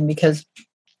detoxing, because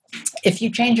if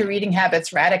you change your eating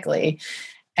habits radically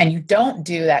and you don't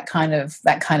do that kind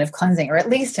of cleansing, or at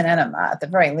least an enema at the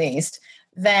very least,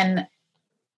 then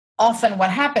often what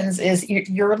happens is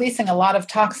you're releasing a lot of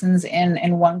toxins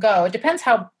in one go. It depends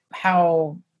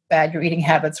how bad your eating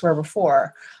habits were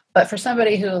before. But for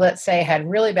somebody who, let's say, had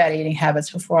really bad eating habits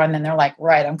before, and then they're like,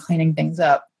 right, I'm cleaning things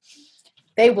up,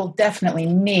 they will definitely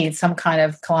need some kind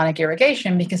of colonic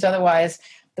irrigation, because otherwise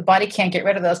the body can't get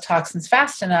rid of those toxins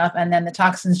fast enough. And then the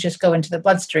toxins just go into the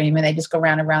bloodstream and they just go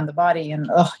round and round the body.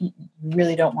 And you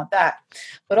really don't want that.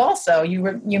 But also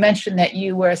you mentioned that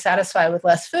you were satisfied with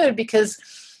less food because,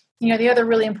 the other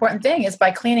really important thing is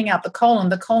by cleaning out the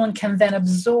colon can then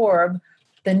absorb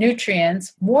the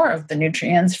nutrients, more of the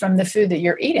nutrients from the food that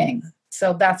you're eating.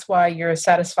 So that's why you're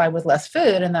satisfied with less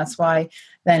food. And that's why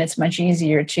then it's much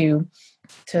easier to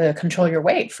control your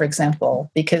weight, for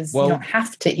example, because you don't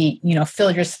have to eat,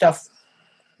 fill yourself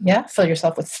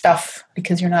with stuff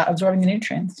because you're not absorbing the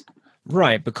nutrients.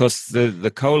 Right. Because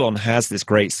the colon has this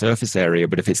great surface area,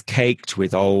 but if it's caked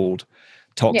with old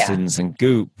toxins and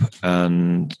goop,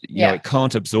 and it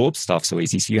can't absorb stuff so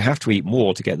easy. So you have to eat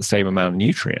more to get the same amount of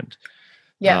nutrient.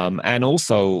 Yeah. And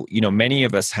also, many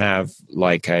of us have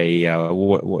like a,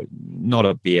 not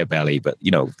a beer belly, but,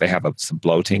 they have some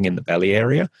bloating in the belly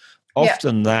area.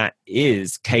 Often that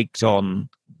is caked on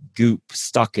goop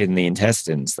stuck in the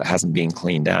intestines that hasn't been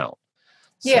cleaned out.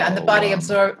 Yeah. And the body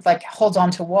holds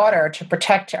on to water to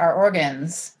protect our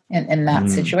organs in that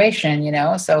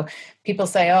situation, So people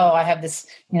say, oh, I have this,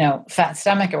 fat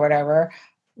stomach or whatever.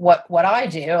 What I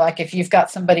do, like if you've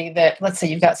got somebody that, let's say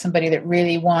you've got somebody that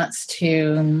really wants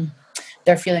to,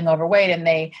 they're feeling overweight and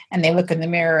they look in the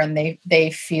mirror and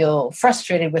they feel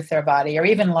frustrated with their body, or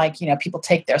even like, people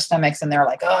take their stomachs and they're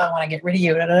like, oh, I want to get rid of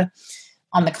you.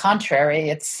 On the contrary,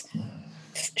 it's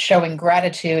showing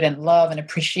gratitude and love and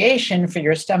appreciation for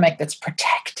your stomach that's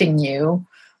protecting you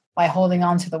by holding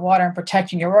on to the water and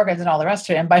protecting your organs and all the rest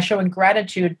of it. And by showing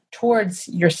gratitude towards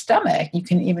your stomach, you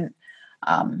can even,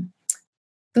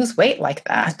 lose weight like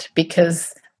that,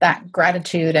 because that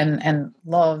gratitude and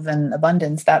love and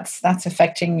abundance, that's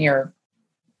affecting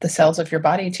the cells of your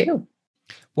body too.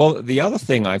 Well, the other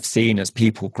thing I've seen as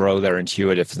people grow their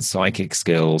intuitive and psychic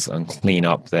skills and clean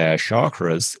up their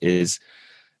chakras is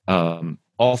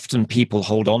often people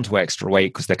hold on to extra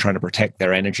weight because they're trying to protect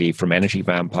their energy from energy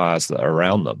vampires that are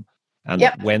around them. And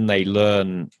when they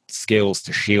learn skills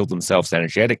to shield themselves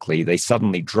energetically, they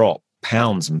suddenly drop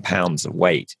pounds and pounds of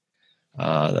weight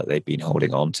that they've been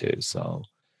holding on to. So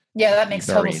that makes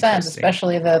total sense,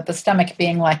 especially the stomach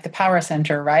being like the power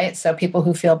center, right? So people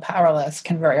who feel powerless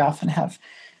can very often have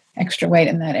extra weight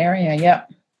in that area.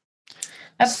 Yep.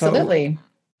 Absolutely.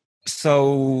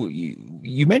 So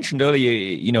you mentioned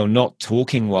earlier, not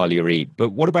talking while you eat, but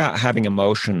what about having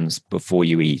emotions before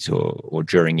you eat or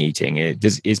during eating?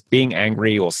 Is being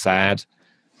angry or sad,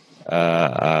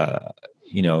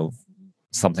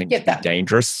 something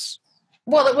dangerous?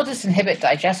 Well, it will just inhibit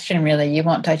digestion, really. You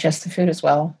won't digest the food as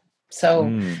well.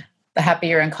 So the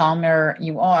happier and calmer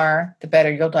you are, the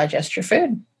better you'll digest your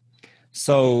food.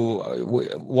 So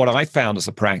what I found as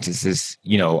a practice is,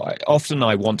 often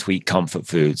I want to eat comfort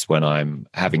foods when I'm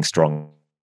having strong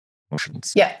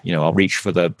emotions. Yeah. I'll reach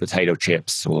for the potato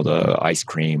chips or the ice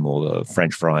cream or the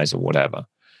French fries or whatever.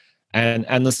 And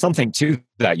there's something to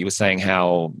that. You were saying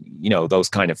how, those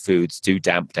kind of foods do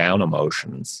damp down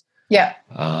emotions. Yeah.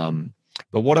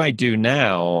 But what I do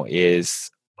now is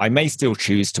I may still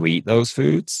choose to eat those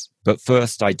foods, but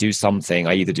first I do something.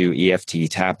 I either do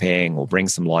EFT tapping or bring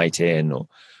some light in or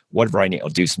whatever I need, or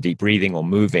do some deep breathing or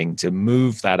moving to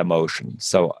move that emotion.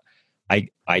 So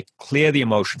I clear the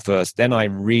emotion first, then I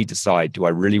decide, do I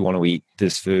really want to eat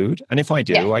this food? And if I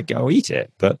do, I go eat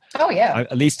it. But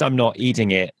at least I'm not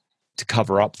eating it to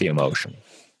cover up the emotion.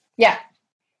 Yeah.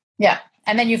 Yeah.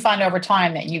 And then you find over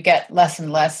time that you get less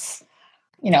and less,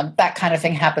 that kind of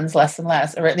thing happens less and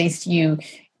less, or at least you're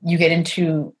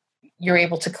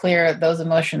able to clear those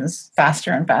emotions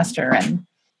faster and faster.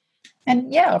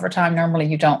 And over time, normally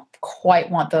you don't quite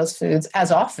want those foods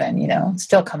as often,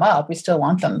 still come up. We still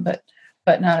want them,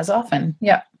 but not as often.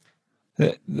 Yeah.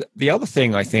 The other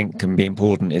thing I think can be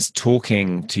important is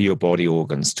talking to your body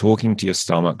organs, talking to your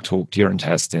stomach, talk to your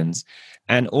intestines,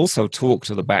 and also talk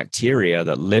to the bacteria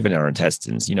that live in our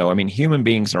intestines. Human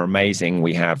beings are amazing.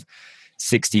 We have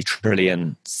 60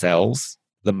 trillion cells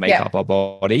that make up our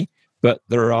body, but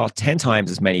there are 10 times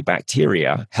as many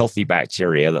bacteria, healthy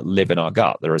bacteria, that live in our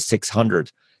gut. There are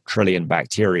 600 trillion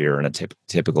bacteria in a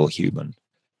typical human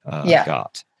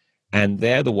gut. And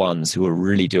they're the ones who are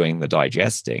really doing the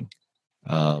digesting.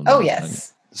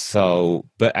 Yes.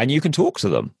 And you can talk to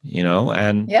them,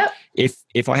 and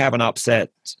if I have an upset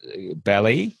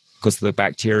belly because the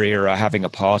bacteria are having a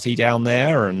party down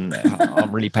there and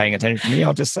I'm really paying attention to me,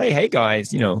 I'll just say, hey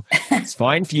guys, it's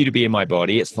fine for you to be in my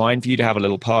body. It's fine for you to have a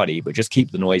little party, but just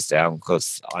keep the noise down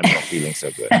because I'm not feeling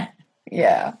so good.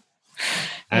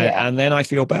 And then I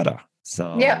feel better.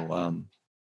 So,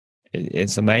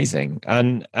 it's amazing.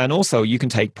 And also you can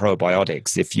take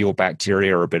probiotics. If your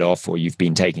bacteria are a bit off or you've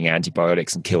been taking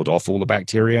antibiotics and killed off all the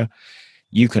bacteria,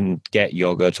 you can get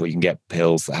yogurt or you can get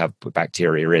pills that have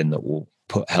bacteria in that will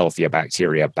put healthier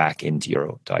bacteria back into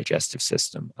your digestive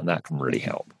system. And that can really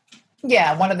help.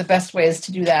 Yeah, one of the best ways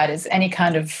to do that is any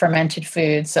kind of fermented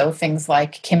food. So things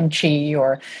like kimchi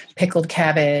or pickled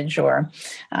cabbage, or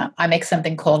I make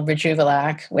something called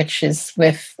Rejuvelac, which is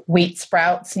with wheat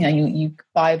sprouts. You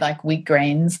buy like wheat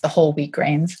grains, the whole wheat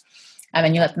grains, and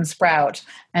then you let them sprout,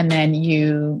 and then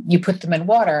you put them in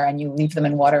water and you leave them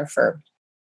in water for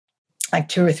like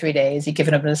 2 or 3 days. You give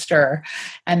it a stir,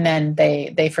 and then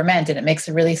they ferment, and it makes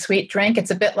a really sweet drink.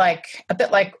 It's a bit like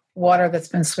water that's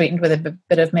been sweetened with a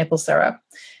bit of maple syrup,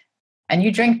 and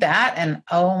you drink that, and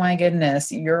oh my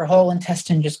goodness, your whole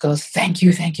intestine just goes, thank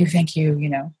you.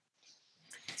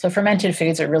 So fermented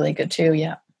foods are really good too.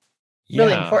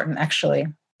 Really important, actually.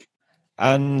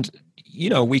 And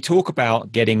we talk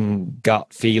about getting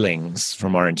gut feelings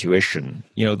from our intuition.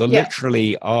 There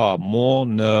literally are more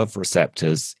nerve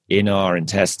receptors in our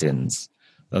intestines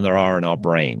than there are in our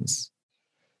brains.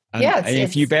 And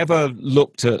if you've ever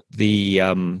looked at the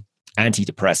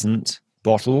antidepressant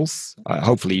bottles,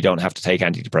 hopefully you don't have to take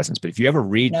antidepressants, but if you ever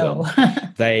read them,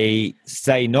 they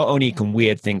say not only can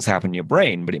weird things happen in your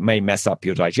brain, but it may mess up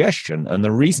your digestion. And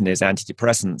the reason is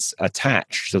antidepressants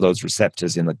attach to those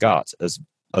receptors in the gut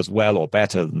as well or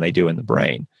better than they do in the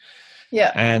brain.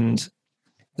 Yeah. And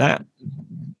that,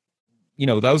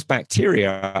 those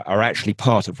bacteria are actually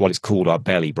part of what is called our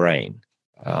belly brain.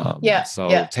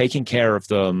 Taking care of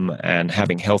them and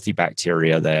having healthy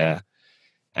bacteria there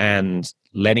and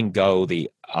letting go the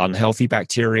unhealthy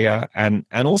bacteria and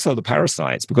also the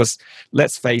parasites, because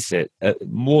let's face it,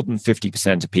 more than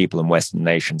 50% of people in Western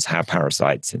nations have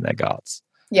parasites in their guts.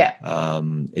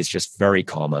 It's just very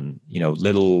common,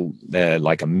 they're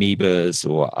like amoebas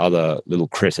or other little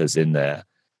critters in there.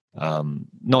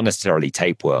 Not necessarily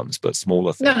tapeworms, but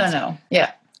smaller things. No.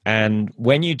 Yeah. And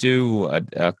when you do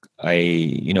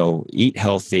eat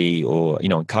healthy or,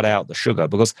 cut out the sugar,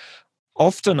 because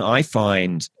often I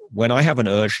find when I have an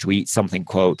urge to eat something,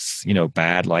 quotes,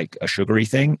 bad, like a sugary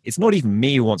thing, it's not even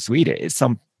me who wants to eat it. It's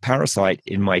some parasite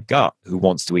in my gut who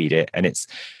wants to eat it. And it's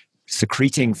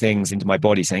secreting things into my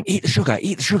body saying, eat the sugar,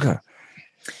 eat the sugar.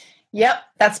 Yep,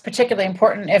 that's particularly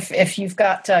important if you've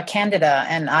got Candida,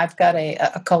 and I've got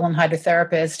a colon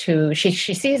hydrotherapist who she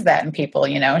sees that in people.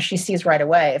 She sees right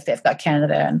away if they've got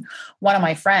Candida. And one of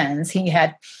my friends, he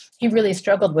really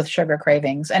struggled with sugar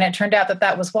cravings, and it turned out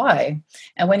that was why.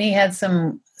 And when he had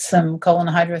some colon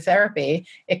hydrotherapy,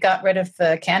 it got rid of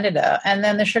the Candida, and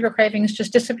then the sugar cravings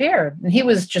just disappeared, and he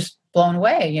was just blown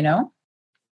away.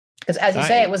 Because as you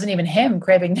say, it wasn't even him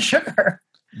craving the sugar.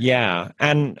 Yeah.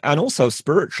 And also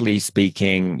spiritually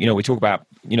speaking, we talk about,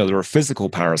 there are physical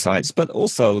parasites, but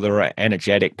also there are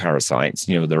energetic parasites.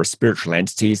 There are spiritual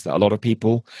entities that a lot of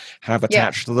people have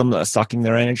attached to them that are sucking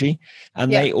their energy.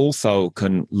 And they also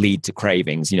can lead to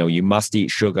cravings. You must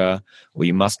eat sugar, or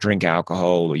you must drink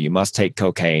alcohol, or you must take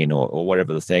cocaine, or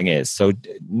whatever the thing is. So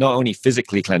not only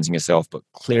physically cleansing yourself, but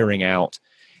clearing out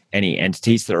any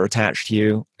entities that are attached to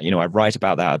you. I write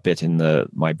about that a bit in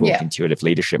my book, Intuitive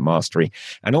Leadership Mastery,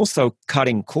 and also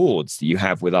cutting cords that you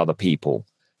have with other people.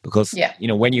 Because,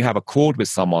 when you have a cord with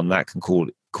someone, that can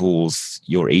cause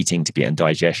your eating to be and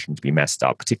digestion to be messed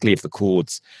up, particularly if the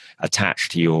cord's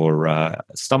attached to your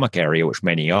stomach area, which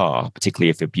many are, particularly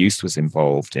if abuse was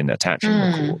involved in attaching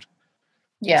the cord.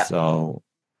 Yeah. So,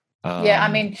 some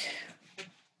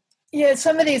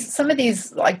of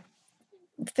these like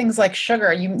things like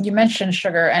sugar, you mentioned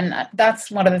sugar, and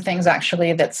that's one of the things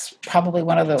actually that's probably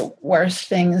one of the worst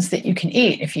things that you can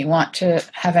eat if you want to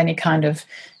have any kind of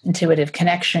intuitive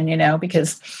connection,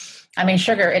 because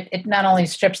sugar, it not only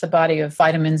strips the body of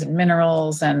vitamins and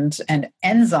minerals and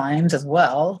enzymes as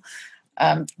well,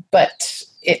 but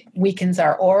it weakens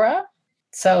our aura.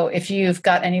 So if you've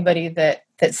got anybody that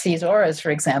sees auras,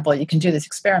 for example, you can do this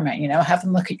experiment, have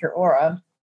them look at your aura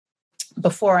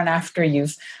before and after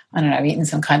you've, eaten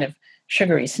some kind of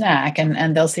sugary snack,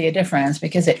 and they'll see a difference,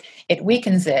 because it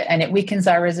weakens it, and it weakens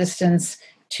our resistance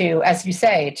to, as you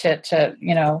say, it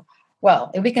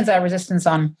weakens our resistance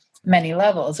on many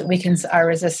levels. It weakens our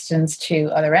resistance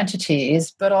to other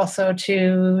entities, but also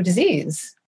to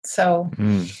disease. So,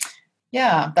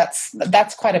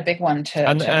 that's quite a big one to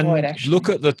avoid, actually. Look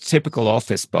at the typical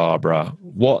office, Barbara.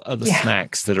 What are the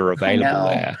snacks that are available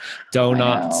there?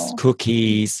 Donuts,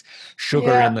 cookies,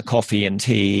 sugar in the coffee and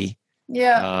tea.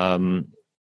 Yeah. And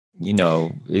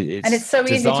it's so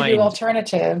easy to do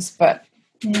alternatives, but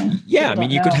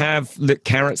you could have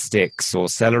carrot sticks or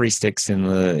celery sticks in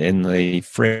the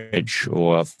fridge,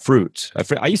 or fruit.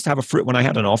 I used to have a fruit when I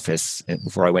had an office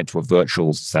before I went to a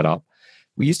virtual setup.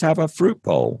 We used to have a fruit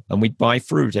bowl, and we'd buy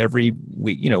fruit every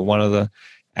week. One of the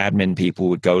admin people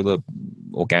would go to the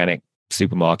organic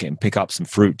supermarket and pick up some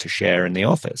fruit to share in the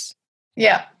office.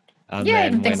 Yeah. And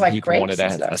then things when like people wanted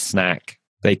a snack,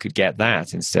 they could get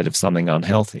that instead of something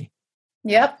unhealthy.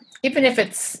 Yep. Even if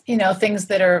it's, things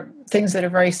that are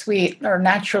very sweet or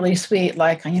naturally sweet,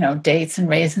 like, dates and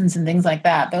raisins and things like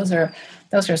that. Those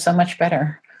are so much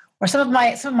better. Or some of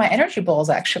my energy bowls,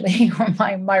 actually, or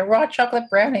my raw chocolate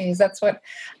brownies. That's what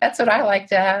I like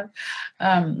to have.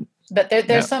 But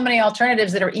there's so many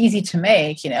alternatives that are easy to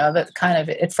make. That kind of,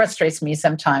 it frustrates me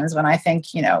sometimes when I think,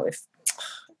 if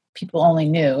people only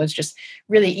knew. It's just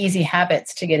really easy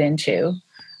habits to get into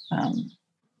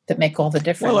that make all the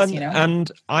difference. Well,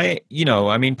 and I,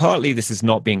 partly this is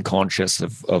not being conscious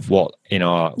of what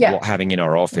what having in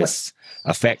our office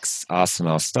affects us and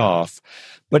our staff.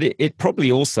 But it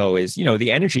probably also is,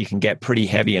 the energy can get pretty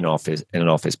heavy in an office,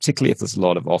 particularly if there's a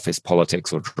lot of office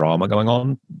politics or drama going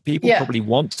on. People probably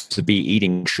want to be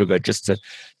eating sugar just to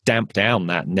damp down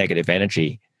that negative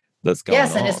energy that's going on.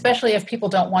 Yes, and especially if people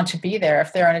don't want to be there,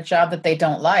 if they're in a job that they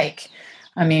don't like.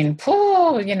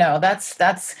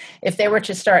 That's if they were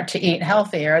to start to eat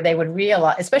healthier, they would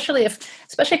realize, especially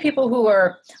people who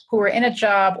are in a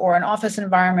job or an office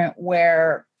environment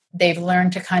where they've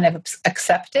learned to kind of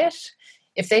accept it.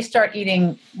 If they start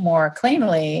eating more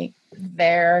cleanly,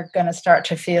 they're going to start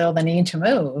to feel the need to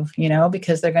move,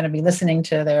 because they're going to be listening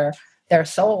to their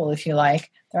soul, if you like.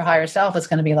 Their higher self is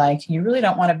going to be like, you really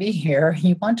don't want to be here.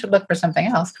 You want to look for something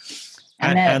else.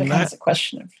 And then it becomes a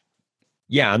question of...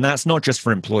 Yeah, and that's not just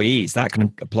for employees. That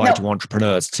can apply to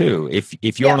entrepreneurs too.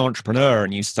 If you're an entrepreneur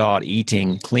and you start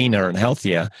eating cleaner and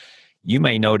healthier, you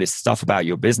may notice stuff about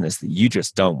your business that you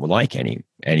just don't like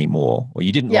anymore, or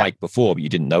you didn't like before, but you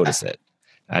didn't notice it.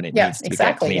 And it needs to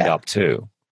get cleaned up too.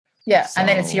 Yeah, so, and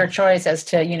then it's your choice as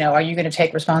to, are you going to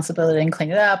take responsibility and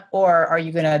clean it up, or are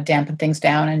you going to dampen things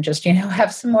down and just,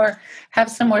 have some more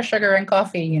sugar and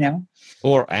coffee,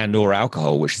 or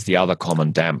alcohol, which is the other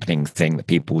common dampening thing that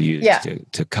people use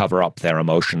to cover up their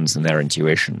emotions and their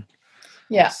intuition.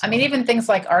 Yeah, so. Even things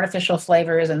like artificial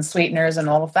flavors and sweeteners and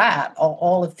all of that,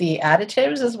 all of the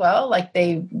additives as well, like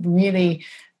they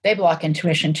block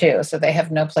intuition too. So they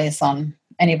have no place on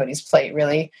anybody's plate,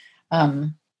 really.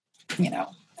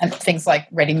 And things like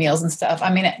ready meals and stuff.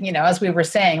 As we were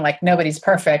saying, like nobody's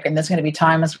perfect, and there's going to be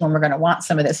times when we're going to want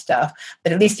some of this stuff.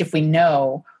 But at least if we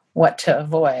know what to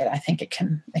avoid, I think it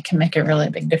can make a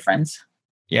really big difference.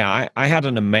 Yeah, I had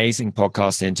an amazing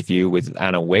podcast interview with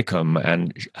Anna Wickham,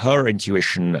 and her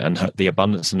intuition and the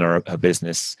abundance in her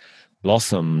business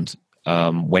blossomed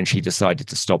when she decided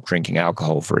to stop drinking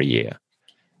alcohol for a year.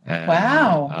 And,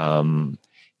 Wow.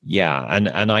 Yeah.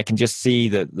 And I can just see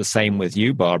that the same with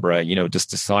you, Barbara, just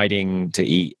deciding to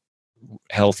eat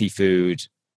healthy food,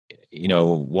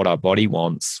 what our body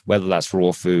wants, whether that's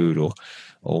raw food or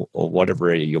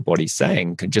whatever your body's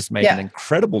saying, can just make an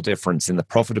incredible difference in the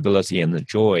profitability and the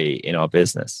joy in our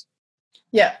business.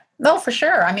 Yeah, no, for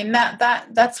sure. I mean,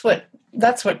 that's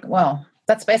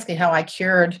basically how I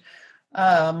cured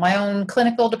my own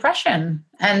clinical depression.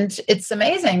 And it's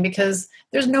amazing because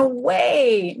there's no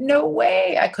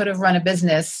way I could have run a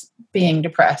business being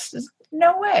depressed. There's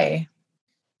no way.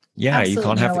 Yeah, absolutely, you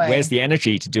can't have, where's the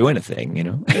energy to do anything,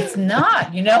 It's not,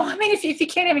 I mean, if you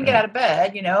can't even get out of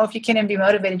bed, if you can't even be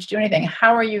motivated to do anything,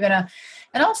 how are you going to,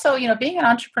 and also, being an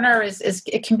entrepreneur is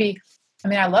it can be, I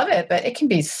mean, I love it, but it can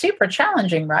be super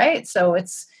challenging, right? So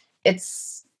it's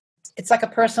like a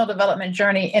personal development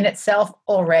journey in itself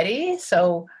already.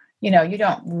 So, you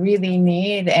don't really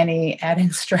need any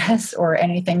added stress or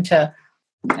anything to,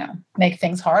 make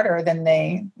things harder than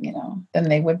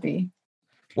they would be.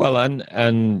 Well,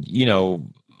 and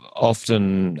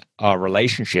often our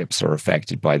relationships are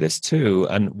affected by this too.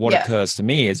 And what occurs to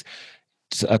me is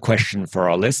a question for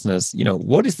our listeners,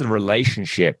 what is the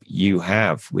relationship you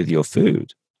have with your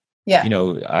food? Yeah.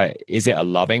 Is it a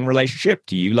loving relationship?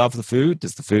 Do you love the food?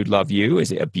 Does the food love you?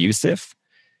 Is it abusive?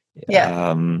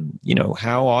 Yeah.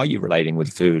 How are you relating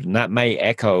with food? And that may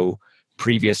echo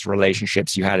previous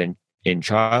relationships you had in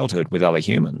childhood with other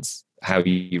humans, how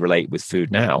you relate with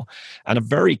food now. And a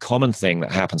very common thing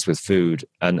that happens with food,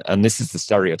 and this is the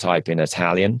stereotype in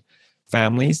Italian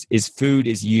families, is food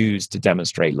is used to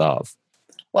demonstrate love.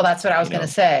 Well, that's what I was going to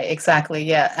say. Exactly.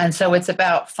 Yeah. And so it's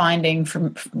about finding,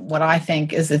 from what I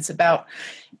think is it's about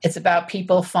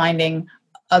people finding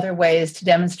other ways to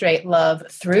demonstrate love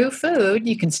through food.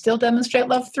 You can still demonstrate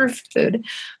love through food,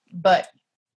 but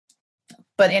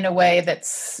in a way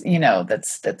that's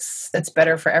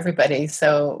better for everybody.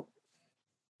 So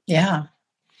yeah.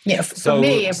 For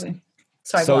me,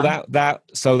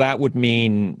 that would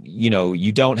mean,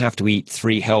 you don't have to eat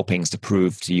 3 helpings to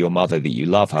prove to your mother that you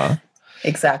love her.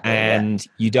 Exactly. And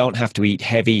you don't have to eat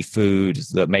heavy food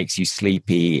that makes you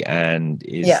sleepy and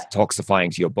is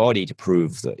toxifying to your body to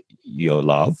prove that you're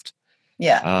loved.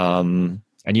 Yeah. And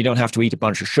you don't have to eat a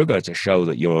bunch of sugar to show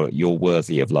that you're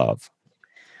worthy of love.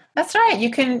 That's right.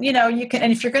 You can,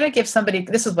 and if you're going to give somebody,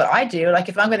 this is what I do. Like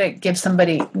if I'm going to give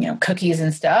somebody, cookies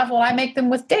and stuff, well, I make them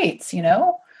with dates,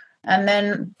 and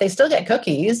then they still get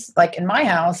cookies. Like in my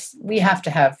house, we have to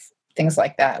have things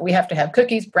like that. We have to have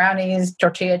cookies, brownies,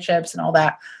 tortilla chips, and all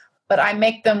that. But I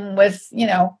make them with,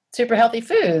 super healthy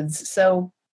foods.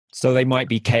 So they might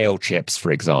be kale chips,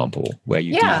 for example, where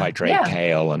you dehydrate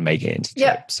kale and make it into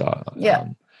chips. So,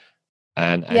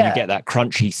 and you get that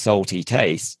crunchy, salty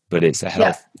taste, but it's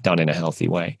done in a healthy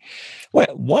way. Well,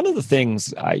 one of the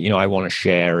things I want to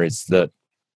share is that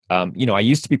I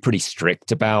used to be pretty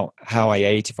strict about how I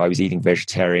ate. If I was eating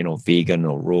vegetarian or vegan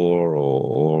or raw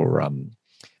or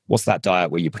what's that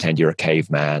diet where you pretend you're a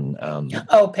caveman?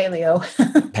 Paleo.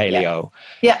 Paleo.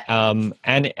 Yeah.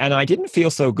 And I didn't feel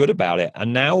so good about it.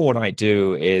 And now what I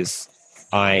do is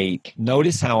I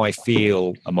notice how I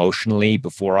feel emotionally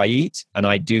before I eat. And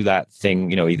I do that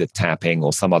thing, either tapping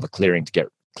or some other clearing to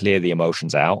clear the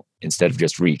emotions out instead of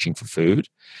just reaching for food.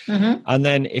 Mm-hmm. And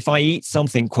then if I eat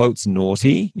something, quotes,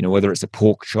 naughty, whether it's a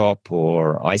pork chop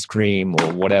or ice cream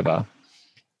or whatever,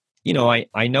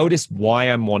 I notice why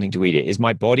I'm wanting to eat it. Is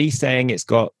my body saying it's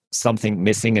got something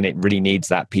missing and it really needs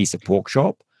that piece of pork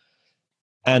chop?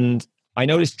 And I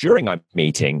noticed during I'm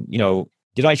eating,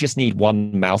 did I just need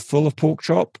one mouthful of pork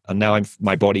chop and now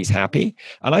my body's happy?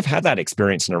 And I've had that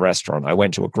experience in a restaurant. I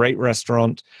went to a great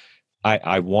restaurant.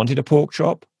 I wanted a pork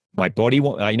chop. My body,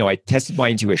 I tested my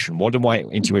intuition. What do my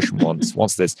intuition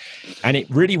wants this? And it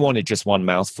really wanted just one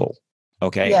mouthful.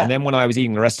 Okay. Yeah. And then when I was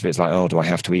eating the rest of it, it's like, oh, do I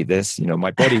have to eat this?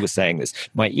 My body was saying this.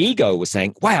 My ego was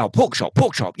saying, wow, pork chop.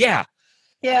 Yeah.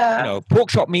 Yeah. Pork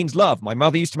chop means love. My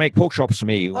mother used to make pork chops for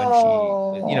me when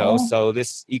she, so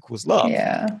this equals love.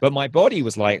 Yeah. But my body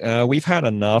was like, we've had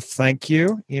enough. Thank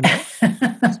you.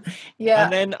 Yeah.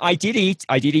 And then I did eat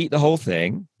the whole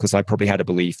thing because I probably had a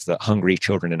belief that hungry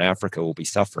children in Africa will be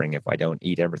suffering if I don't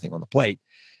eat everything on the plate.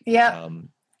 Yeah.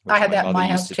 I had that in my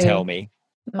house too. Tell me.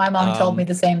 My mom told me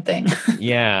the same thing.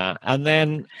 Yeah. And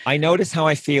then I notice how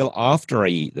I feel after I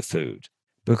eat the food,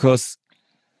 because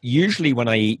usually when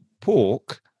I eat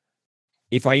pork,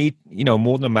 if I eat,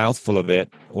 more than a mouthful of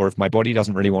it, or if my body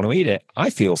doesn't really want to eat it,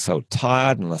 I feel so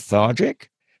tired and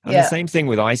lethargic. And the same thing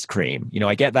with ice cream.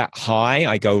 I get that high,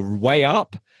 I go way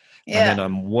up, and then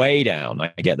I'm way down.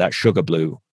 I get that sugar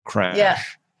blue crash.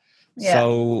 Yeah.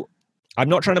 So I'm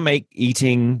not trying to make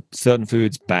eating certain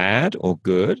foods bad or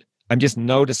good. I'm just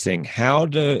noticing how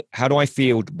do I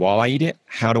feel while I eat it?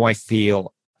 How do I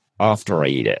feel after I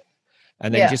eat it?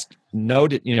 And then just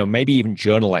note it, maybe even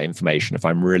journal that information if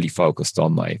I'm really focused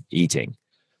on my eating.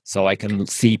 So I can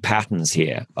see patterns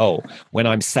here. Oh, when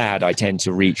I'm sad, I tend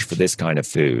to reach for this kind of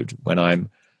food. When I'm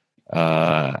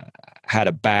had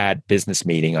a bad business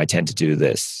meeting, I tend to do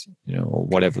this, or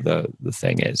whatever the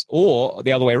thing is. Or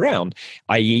the other way around,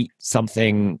 I eat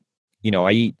something,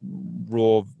 I eat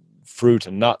raw fruit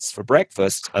and nuts for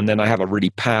breakfast, and then I have a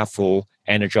really powerful,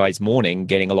 energized morning,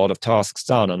 getting a lot of tasks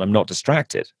done, and I'm not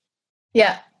distracted.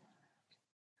 Yeah.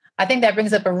 I think that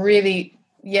brings up a really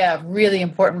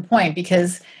important point,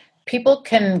 because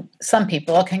some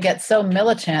people can get so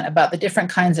militant about the different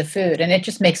kinds of food, and it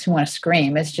just makes me want to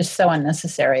scream. It's just so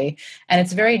unnecessary. And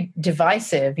it's very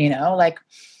divisive, like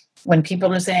when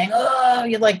people are saying, oh,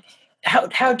 you're like,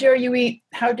 how dare you eat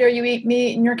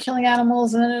meat and you're killing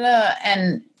animals.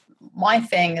 And my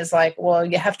thing is like, well,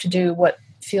 you have to do what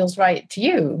feels right to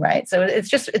you. Right. So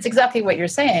it's exactly what you're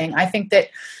saying. I think that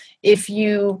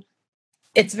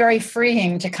it's very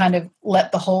freeing to kind of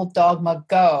let the whole dogma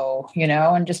go,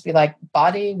 and just be like,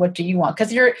 body, what do you want?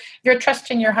 Because you're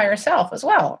trusting your higher self as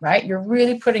well, right? You're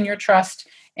really putting your trust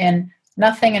in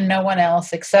nothing and no one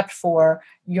else except for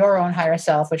your own higher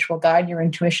self, which will guide your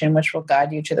intuition, which will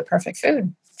guide you to the perfect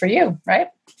food for you, right?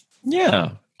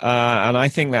 Yeah. And I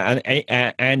think that,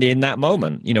 and in that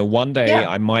moment, one day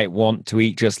I might want to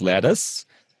eat just lettuce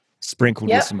sprinkled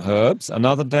with some herbs.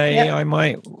 Another day I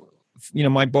might...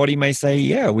 my body may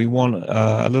say, we want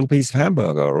a little piece of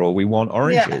hamburger, or we want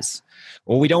oranges,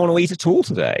 or we don't want to eat at all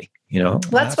today.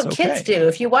 That's what kids do.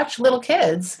 If you watch little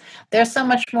kids, they're so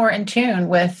much more in tune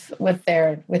with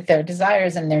their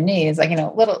desires and their needs. Like,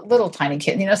 little tiny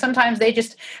kids, sometimes they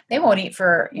won't eat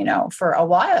for a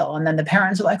while. And then the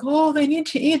parents are like, oh, they need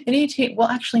to eat. Well,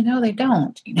 actually, no, they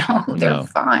don't, they're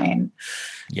fine.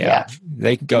 Yeah.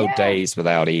 They can go days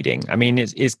without eating. I mean,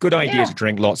 it's a good idea to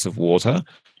drink lots of water.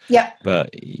 Yeah.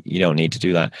 But you don't need to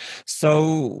do that.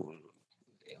 So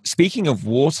speaking of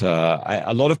water,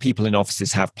 a lot of people in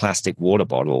offices have plastic water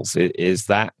bottles. Is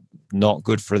that not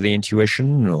good for the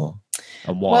intuition,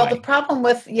 and why? Well, the problem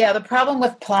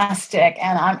with plastic,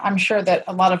 and I'm sure that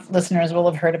a lot of listeners will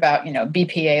have heard about,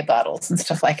 BPA bottles and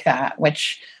stuff like that,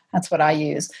 which that's what I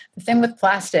use. The thing with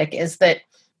plastic is that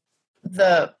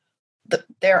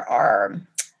there are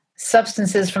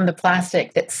substances from the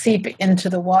plastic that seep into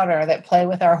the water that play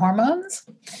with our hormones.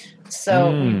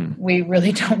 So we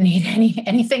really don't need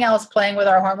anything else playing with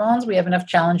our hormones. We have enough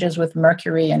challenges with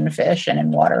mercury in fish and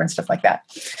in water and stuff like that.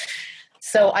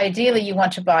 So ideally, you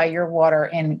want to buy your water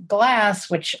in glass,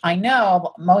 which I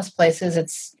know most places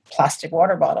it's plastic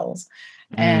water bottles.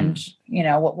 And,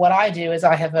 what I do is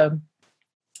I have a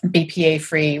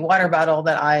BPA-free water bottle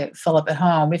that I fill up at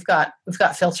home. We've got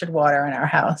filtered water in our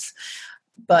house.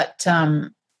 But,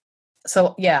 I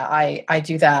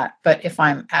do that. But if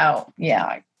I'm out,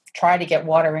 I try to get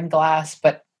water in glass,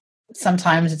 but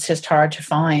sometimes it's just hard to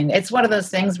find. It's one of those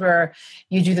things where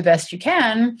you do the best you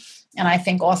can. And I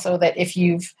think also that if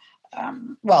you've,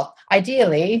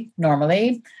 ideally,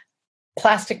 normally,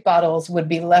 plastic bottles would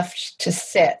be left to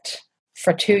sit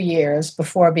for 2 years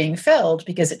before being filled,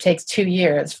 because it takes 2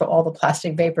 years for all the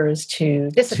plastic vapors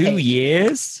to dissipate. 2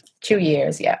 years? 2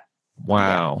 years, yeah.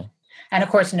 Wow. Yeah. And of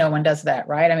course, no one does that,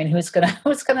 right? I mean, who's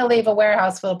gonna leave a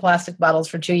warehouse full of plastic bottles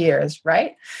for 2 years,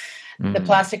 right? The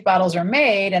plastic bottles are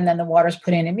made, and then the water's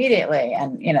put in immediately,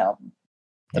 and the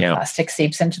plastic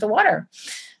seeps into the water.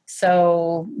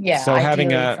 So So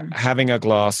having a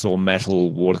glass or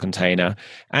metal water container,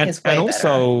 and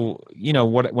also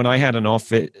better. When I had an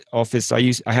office,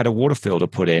 I had a water filter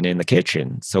put in the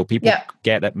kitchen, so people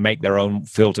make their own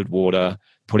filtered water,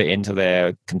 put it into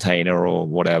their container or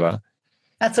whatever.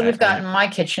 That's what we've got in my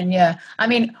kitchen. Yeah. I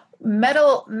mean,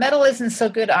 metal isn't so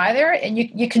good either. And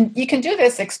you can do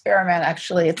this experiment.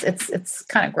 Actually, it's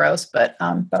kind of gross, but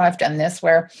I've done this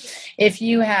where if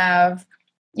you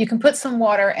can put some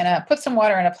water in a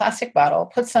plastic bottle,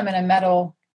 put some in a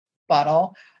metal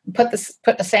bottle, put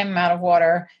the same amount of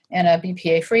water in a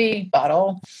BPA free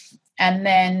bottle. And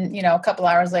then, a couple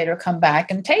hours later, come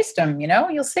back and taste them,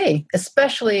 you'll see,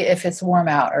 especially if it's warm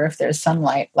out or if there's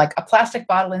sunlight. Like a plastic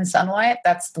bottle in sunlight,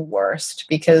 that's the worst,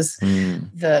 because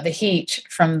the heat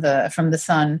from the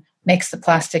sun makes the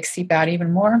plastic seep out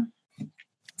even more.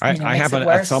 I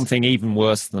have something even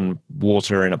worse than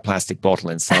water in a plastic bottle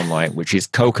in sunlight, which is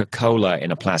Coca-Cola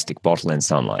in a plastic bottle in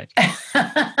sunlight.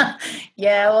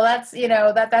 Yeah, well, that's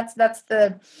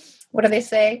what do they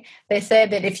say? They say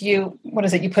that if you, what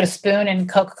is it? You put a spoon in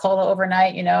Coca-Cola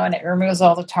overnight, and it removes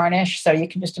all the tarnish. So you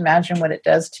can just imagine what it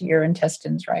does to your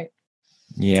intestines, right?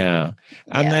 Yeah.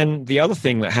 And Yeah. then the other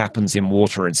thing that happens in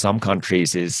water in some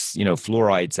countries is,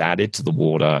 fluoride's added to the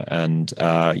water, and,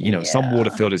 some water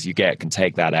Yeah. filters you get can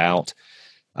take that out.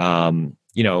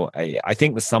 I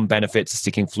think there's some benefit to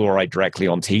sticking fluoride directly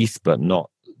on teeth, but not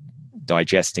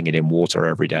digesting it in water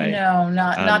every day. No,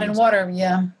 not in And water.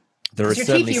 Yeah. there is Your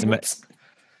certainly teeth, some. sorry,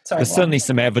 There's go on. certainly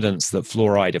some evidence that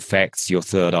fluoride affects your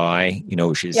third eye,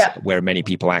 which is Yeah. where many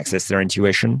people access their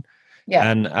intuition. Yeah.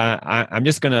 And I'm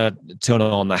just going to turn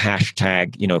on the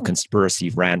hashtag, conspiracy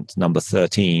rant number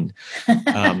 13.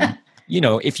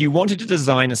 If you wanted to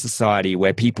design a society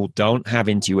where people don't have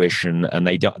intuition and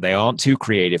they aren't too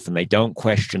creative and they don't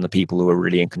question the people who are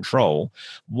really in control,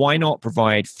 why not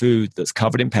provide food that's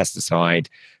covered in pesticide,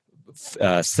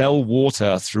 sell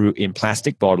water in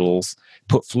plastic bottles,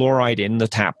 put fluoride in the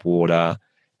tap water,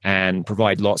 and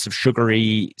provide lots of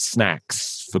sugary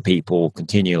snacks for people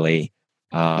continually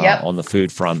on the food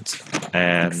front.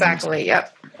 And Exactly.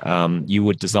 Yep. you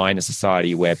would design a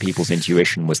society where people's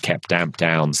intuition was kept damped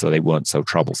down so they weren't so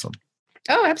troublesome.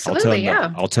 Oh, absolutely.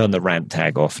 I'll turn the rant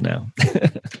tag off now.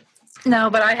 No,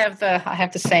 but I have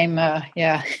the same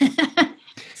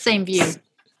same view.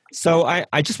 So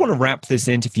I just want to wrap this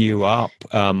interview up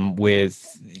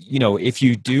with, if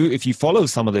you follow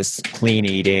some of this clean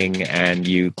eating and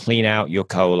you clean out your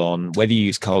colon, whether you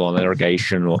use colon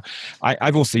irrigation or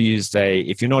I've also used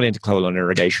if you're not into colon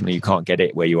irrigation or you can't get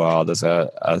it where you are, there's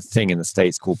a thing in the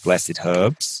States called Blessed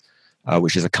Herbs,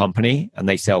 which is a company, and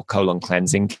they sell colon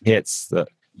cleansing kits that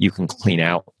you can clean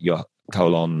out your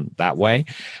colon that way.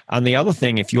 And the other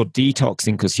thing, if you're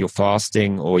detoxing because you're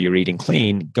fasting or you're eating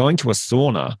clean, going to a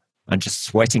sauna and just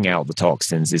sweating out the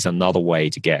toxins is another way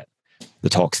to get the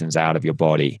toxins out of your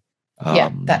body.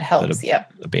 That helps.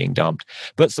 That are being dumped.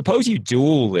 But suppose you do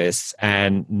all this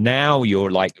and now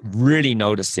you're like really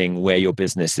noticing where your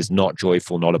business is not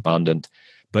joyful, not abundant,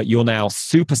 but you're now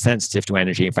super sensitive to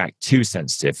energy, in fact, too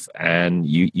sensitive, and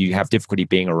you have difficulty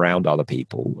being around other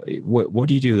people. What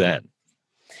do you do then?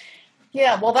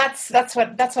 Yeah, well, that's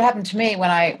what happened to me when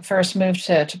I first moved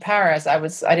to Paris. I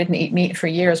didn't eat meat for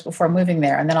years before moving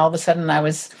there, and then all of a sudden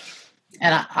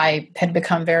I had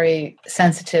become very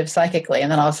sensitive psychically,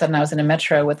 and then all of a sudden I was in a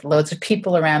metro with loads of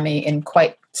people around me in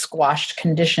quite squashed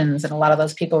conditions, and a lot of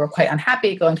those people were quite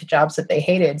unhappy going to jobs that they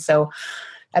hated. So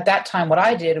at that time, what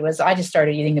I did was I just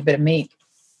started eating a bit of meat,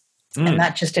 and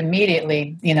that just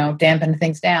immediately, dampened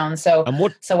things down. So, and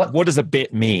what does a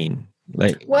bit mean?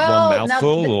 Like one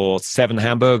mouthful or 7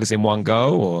 hamburgers in one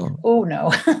go? Or oh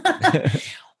no.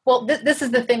 Well, this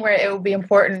is the thing where it would be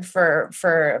important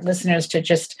for listeners to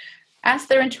just ask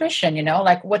their intuition.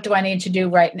 Like, what do I need to do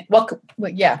right now?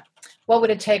 What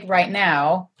would it take right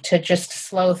now to just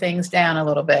slow things down a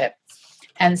little bit?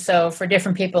 And so for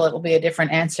different people, it will be a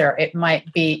different answer. It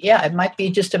might be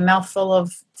just a mouthful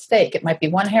of steak. It might be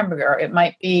one hamburger. It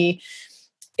might be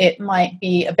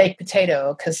a baked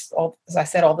potato because, as I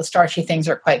said, all the starchy things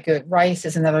are quite good. Rice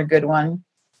is another good one.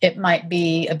 It might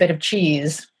be a bit of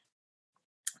cheese.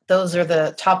 Those are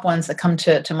the top ones that come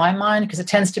to my mind because it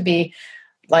tends to be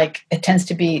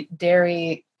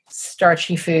dairy,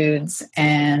 starchy foods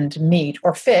and meat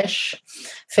or fish.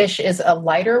 Fish is a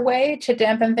lighter way to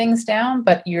dampen things down,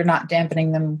 but you're not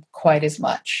dampening them quite as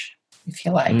much, if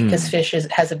you like, because fish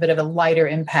has a bit of a lighter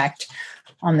impact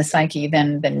on the psyche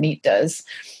than meat does.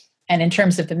 And in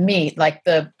terms of the meat, like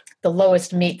the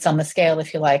lowest meats on the scale,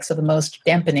 if you like, so the most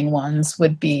dampening ones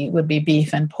would be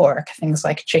beef and pork. Things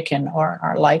like chicken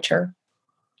are lighter.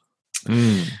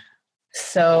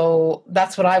 So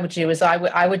that's what I would do is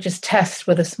I would just test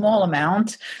with a small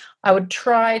amount. I would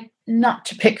try not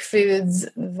to pick foods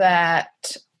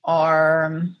that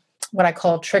are what I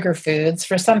call trigger foods.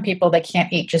 For some people, they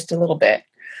can't eat just a little bit.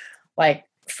 Like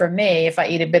for me, if I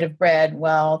eat a bit of bread,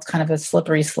 well, it's kind of a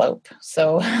slippery slope.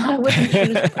 So I wouldn't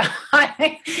choose.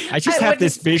 I just have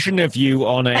this vision of you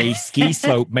on a ski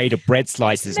slope made of bread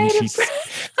slices and she's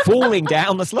falling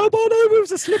down the slope. Oh no, it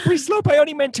was a slippery slope. I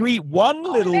only meant to eat one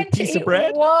little piece of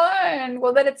bread. One.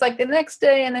 Well, then it's like the next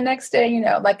day and the next day,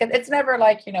 like it's never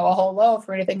like, a whole loaf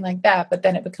or anything like that, but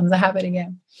then it becomes a habit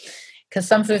again. Because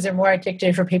some foods are more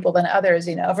addictive for people than others.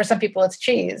 For some people, it's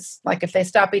cheese. Like if they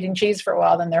stop eating cheese for a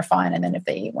while, then they're fine. And then if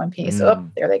they eat one piece,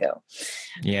 there they go.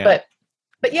 Yeah.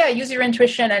 But yeah, use your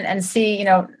intuition and see.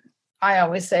 I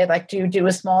always say like do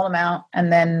a small amount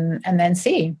and then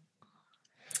see.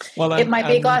 Well, it might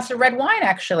be a glass of red wine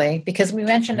actually, because we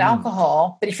mentioned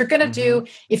alcohol. But if you're going to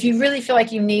if you really feel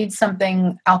like you need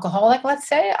something alcoholic, let's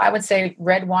say, I would say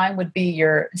red wine would be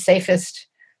your safest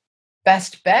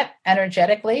best bet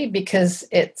energetically because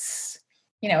it's,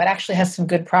 it actually has some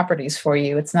good properties for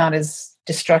you. It's not as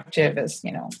destructive as,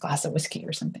 a glass of whiskey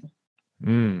or something.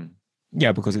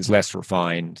 Yeah, because it's less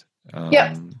refined.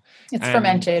 It's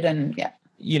fermented and yeah.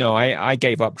 I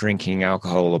gave up drinking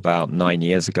alcohol about 9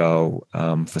 years ago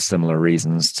for similar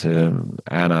reasons to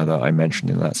Anna that I mentioned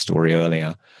in that story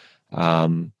earlier, that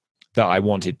I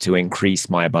wanted to increase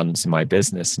my abundance in my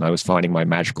business. And I was finding my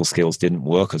magical skills didn't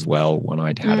work as well when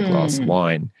I'd had a glass of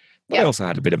wine. But I also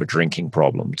had a bit of a drinking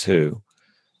problem too.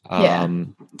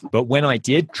 But when I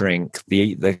did drink,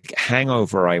 the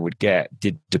hangover I would get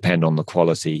did depend on the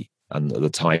quality and the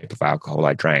type of alcohol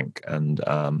I drank. And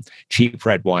cheap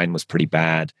red wine was pretty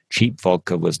bad. Cheap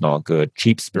vodka was not good.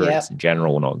 Cheap spirits in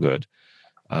general were not good.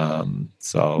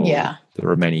 So there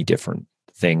are many different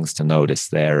things to notice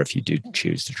there if you do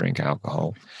choose to drink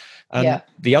alcohol. And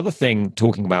the other thing,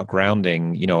 talking about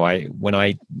grounding, when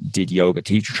I did yoga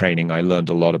teacher training, I learned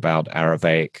a lot about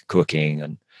Ayurvedic cooking.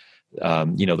 And,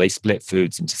 they split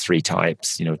foods into 3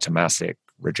 types, tamasic,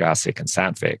 rajasic, and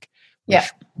sattvic.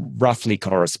 Which roughly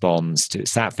corresponds to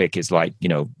sattvic is like,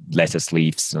 lettuce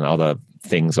leaves and other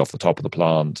things off the top of the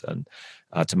plant. And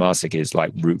tamasic is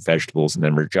like root vegetables. And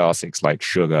then rajasic's like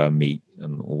sugar, meat,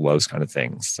 and all those kind of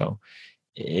things. So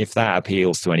if that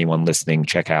appeals to anyone listening,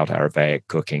 check out Ayurvedic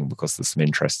cooking because there's some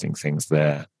interesting things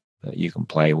there that you can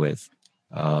play with.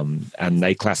 And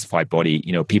they classify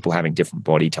people having different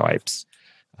body types.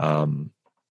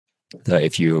 That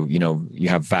if you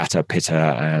have Vata,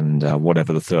 Pitta, and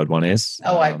whatever the third one is.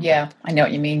 I know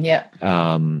what you mean. Yeah.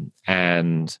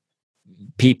 And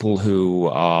people who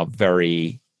are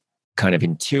very kind of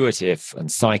intuitive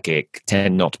and psychic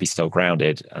tend not to be so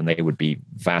grounded, and they would be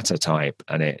Vata type,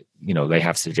 and they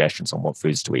have suggestions on what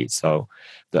foods to eat, so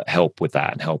that help with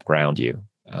that and help ground you.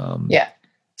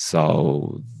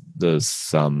 So there's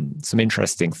some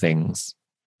interesting things.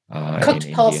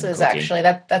 Cooked pulses, actually,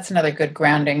 that's another good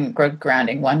grounding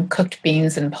one. Cooked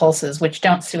beans and pulses, which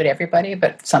don't suit everybody,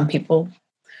 but some people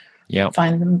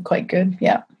find them quite good.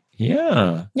 Yeah.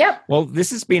 Well,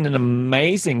 this has been an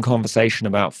amazing conversation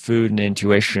about food and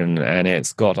intuition, and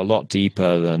it's got a lot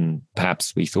deeper than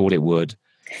perhaps we thought it would.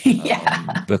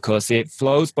 Because it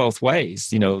flows both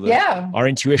ways. Our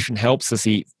intuition helps us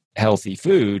eat healthy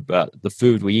food, but the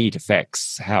food we eat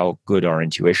affects how good our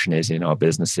intuition is in our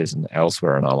businesses and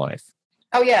elsewhere in our life.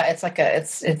 Oh yeah, it's like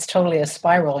it's totally a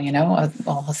spiral,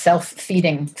 a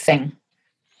self-feeding thing.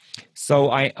 So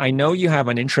I know you have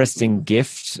an interesting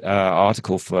gift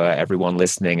article for everyone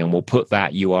listening, and we'll put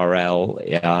that URL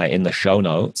in the show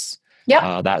notes.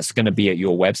 That's going to be at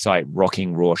your website,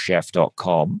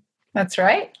 rockingrawchef.com. That's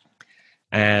right.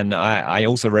 And I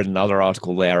also read another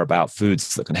article there about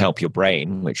foods that can help your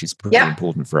brain, which is pretty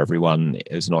important for everyone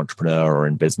as an entrepreneur or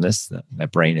in business, that their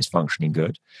brain is functioning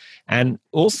good. And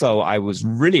also, I was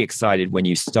really excited when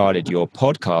you started your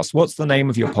podcast. What's the name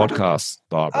of your podcast,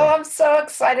 Barbara? Oh, I'm so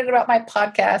excited about my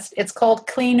podcast. It's called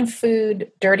Clean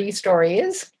Food, Dirty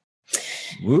Stories.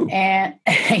 Woo. And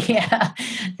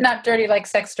not dirty like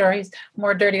sex stories,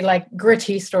 more dirty like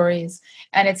gritty stories.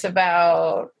 And it's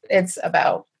about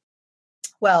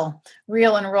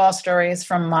real and raw stories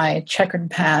from my checkered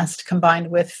past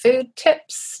combined with food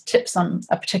tips on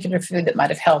a particular food that might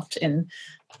have helped in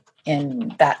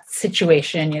that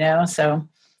situation, So,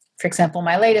 for example,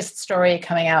 my latest story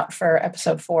coming out for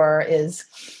episode 4 is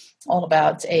all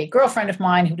about a girlfriend of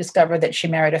mine who discovered that she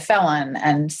married a felon.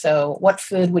 And so what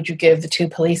food would you give the 2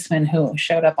 policemen who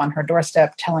showed up on her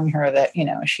doorstep telling her that,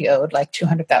 she owed like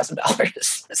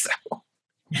 $200,000? So.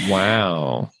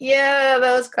 Wow. Yeah,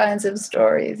 those kinds of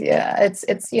stories. Yeah,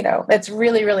 it's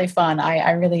really, really fun.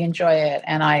 I really enjoy it.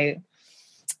 And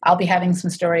I'll be having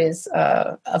some stories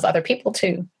of other people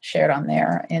too shared on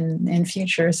there in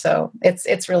future. So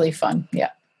it's really fun. Yeah.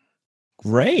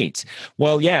 Great.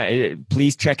 Well,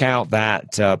 please check out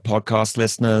that podcast,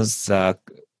 listeners.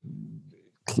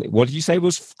 What did you say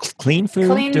was Clean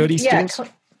Food, Dirty Stories?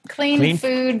 Clean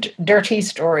Food, Dirty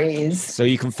Stories. So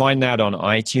you can find that on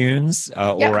iTunes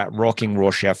or at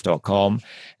rockingrawchef.com.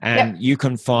 And you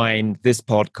can find this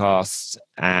podcast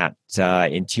at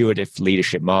Intuitive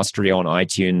Leadership Mastery on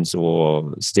iTunes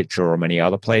or Stitcher or many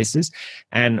other places.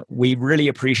 And we really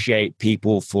appreciate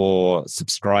people for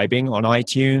subscribing on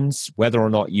iTunes. Whether or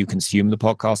not you consume the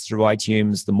podcast through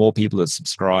iTunes, the more people that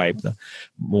subscribe, the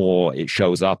more it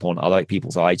shows up on other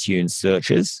people's iTunes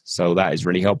searches. So that is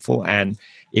really helpful. And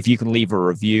if you can leave a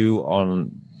review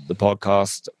on the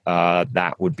podcast,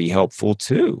 that would be helpful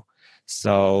too.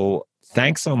 So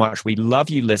thanks so much. We love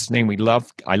you listening.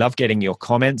 I love getting your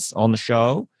comments on the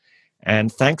show. And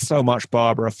thanks so much,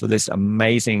 Barbara, for this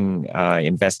amazing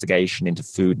investigation into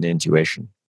food and intuition.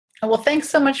 Well, thanks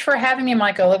so much for having me,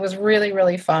 Michael. It was really,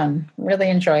 really fun. Really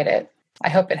enjoyed it. I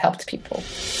hope it helped people.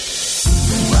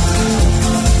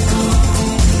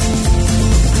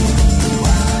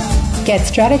 Get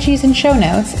strategies and show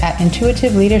notes at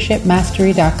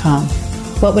intuitiveleadershipmastery.com.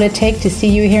 What would it take to see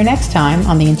you here next time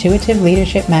on the Intuitive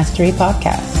Leadership Mastery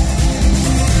Podcast?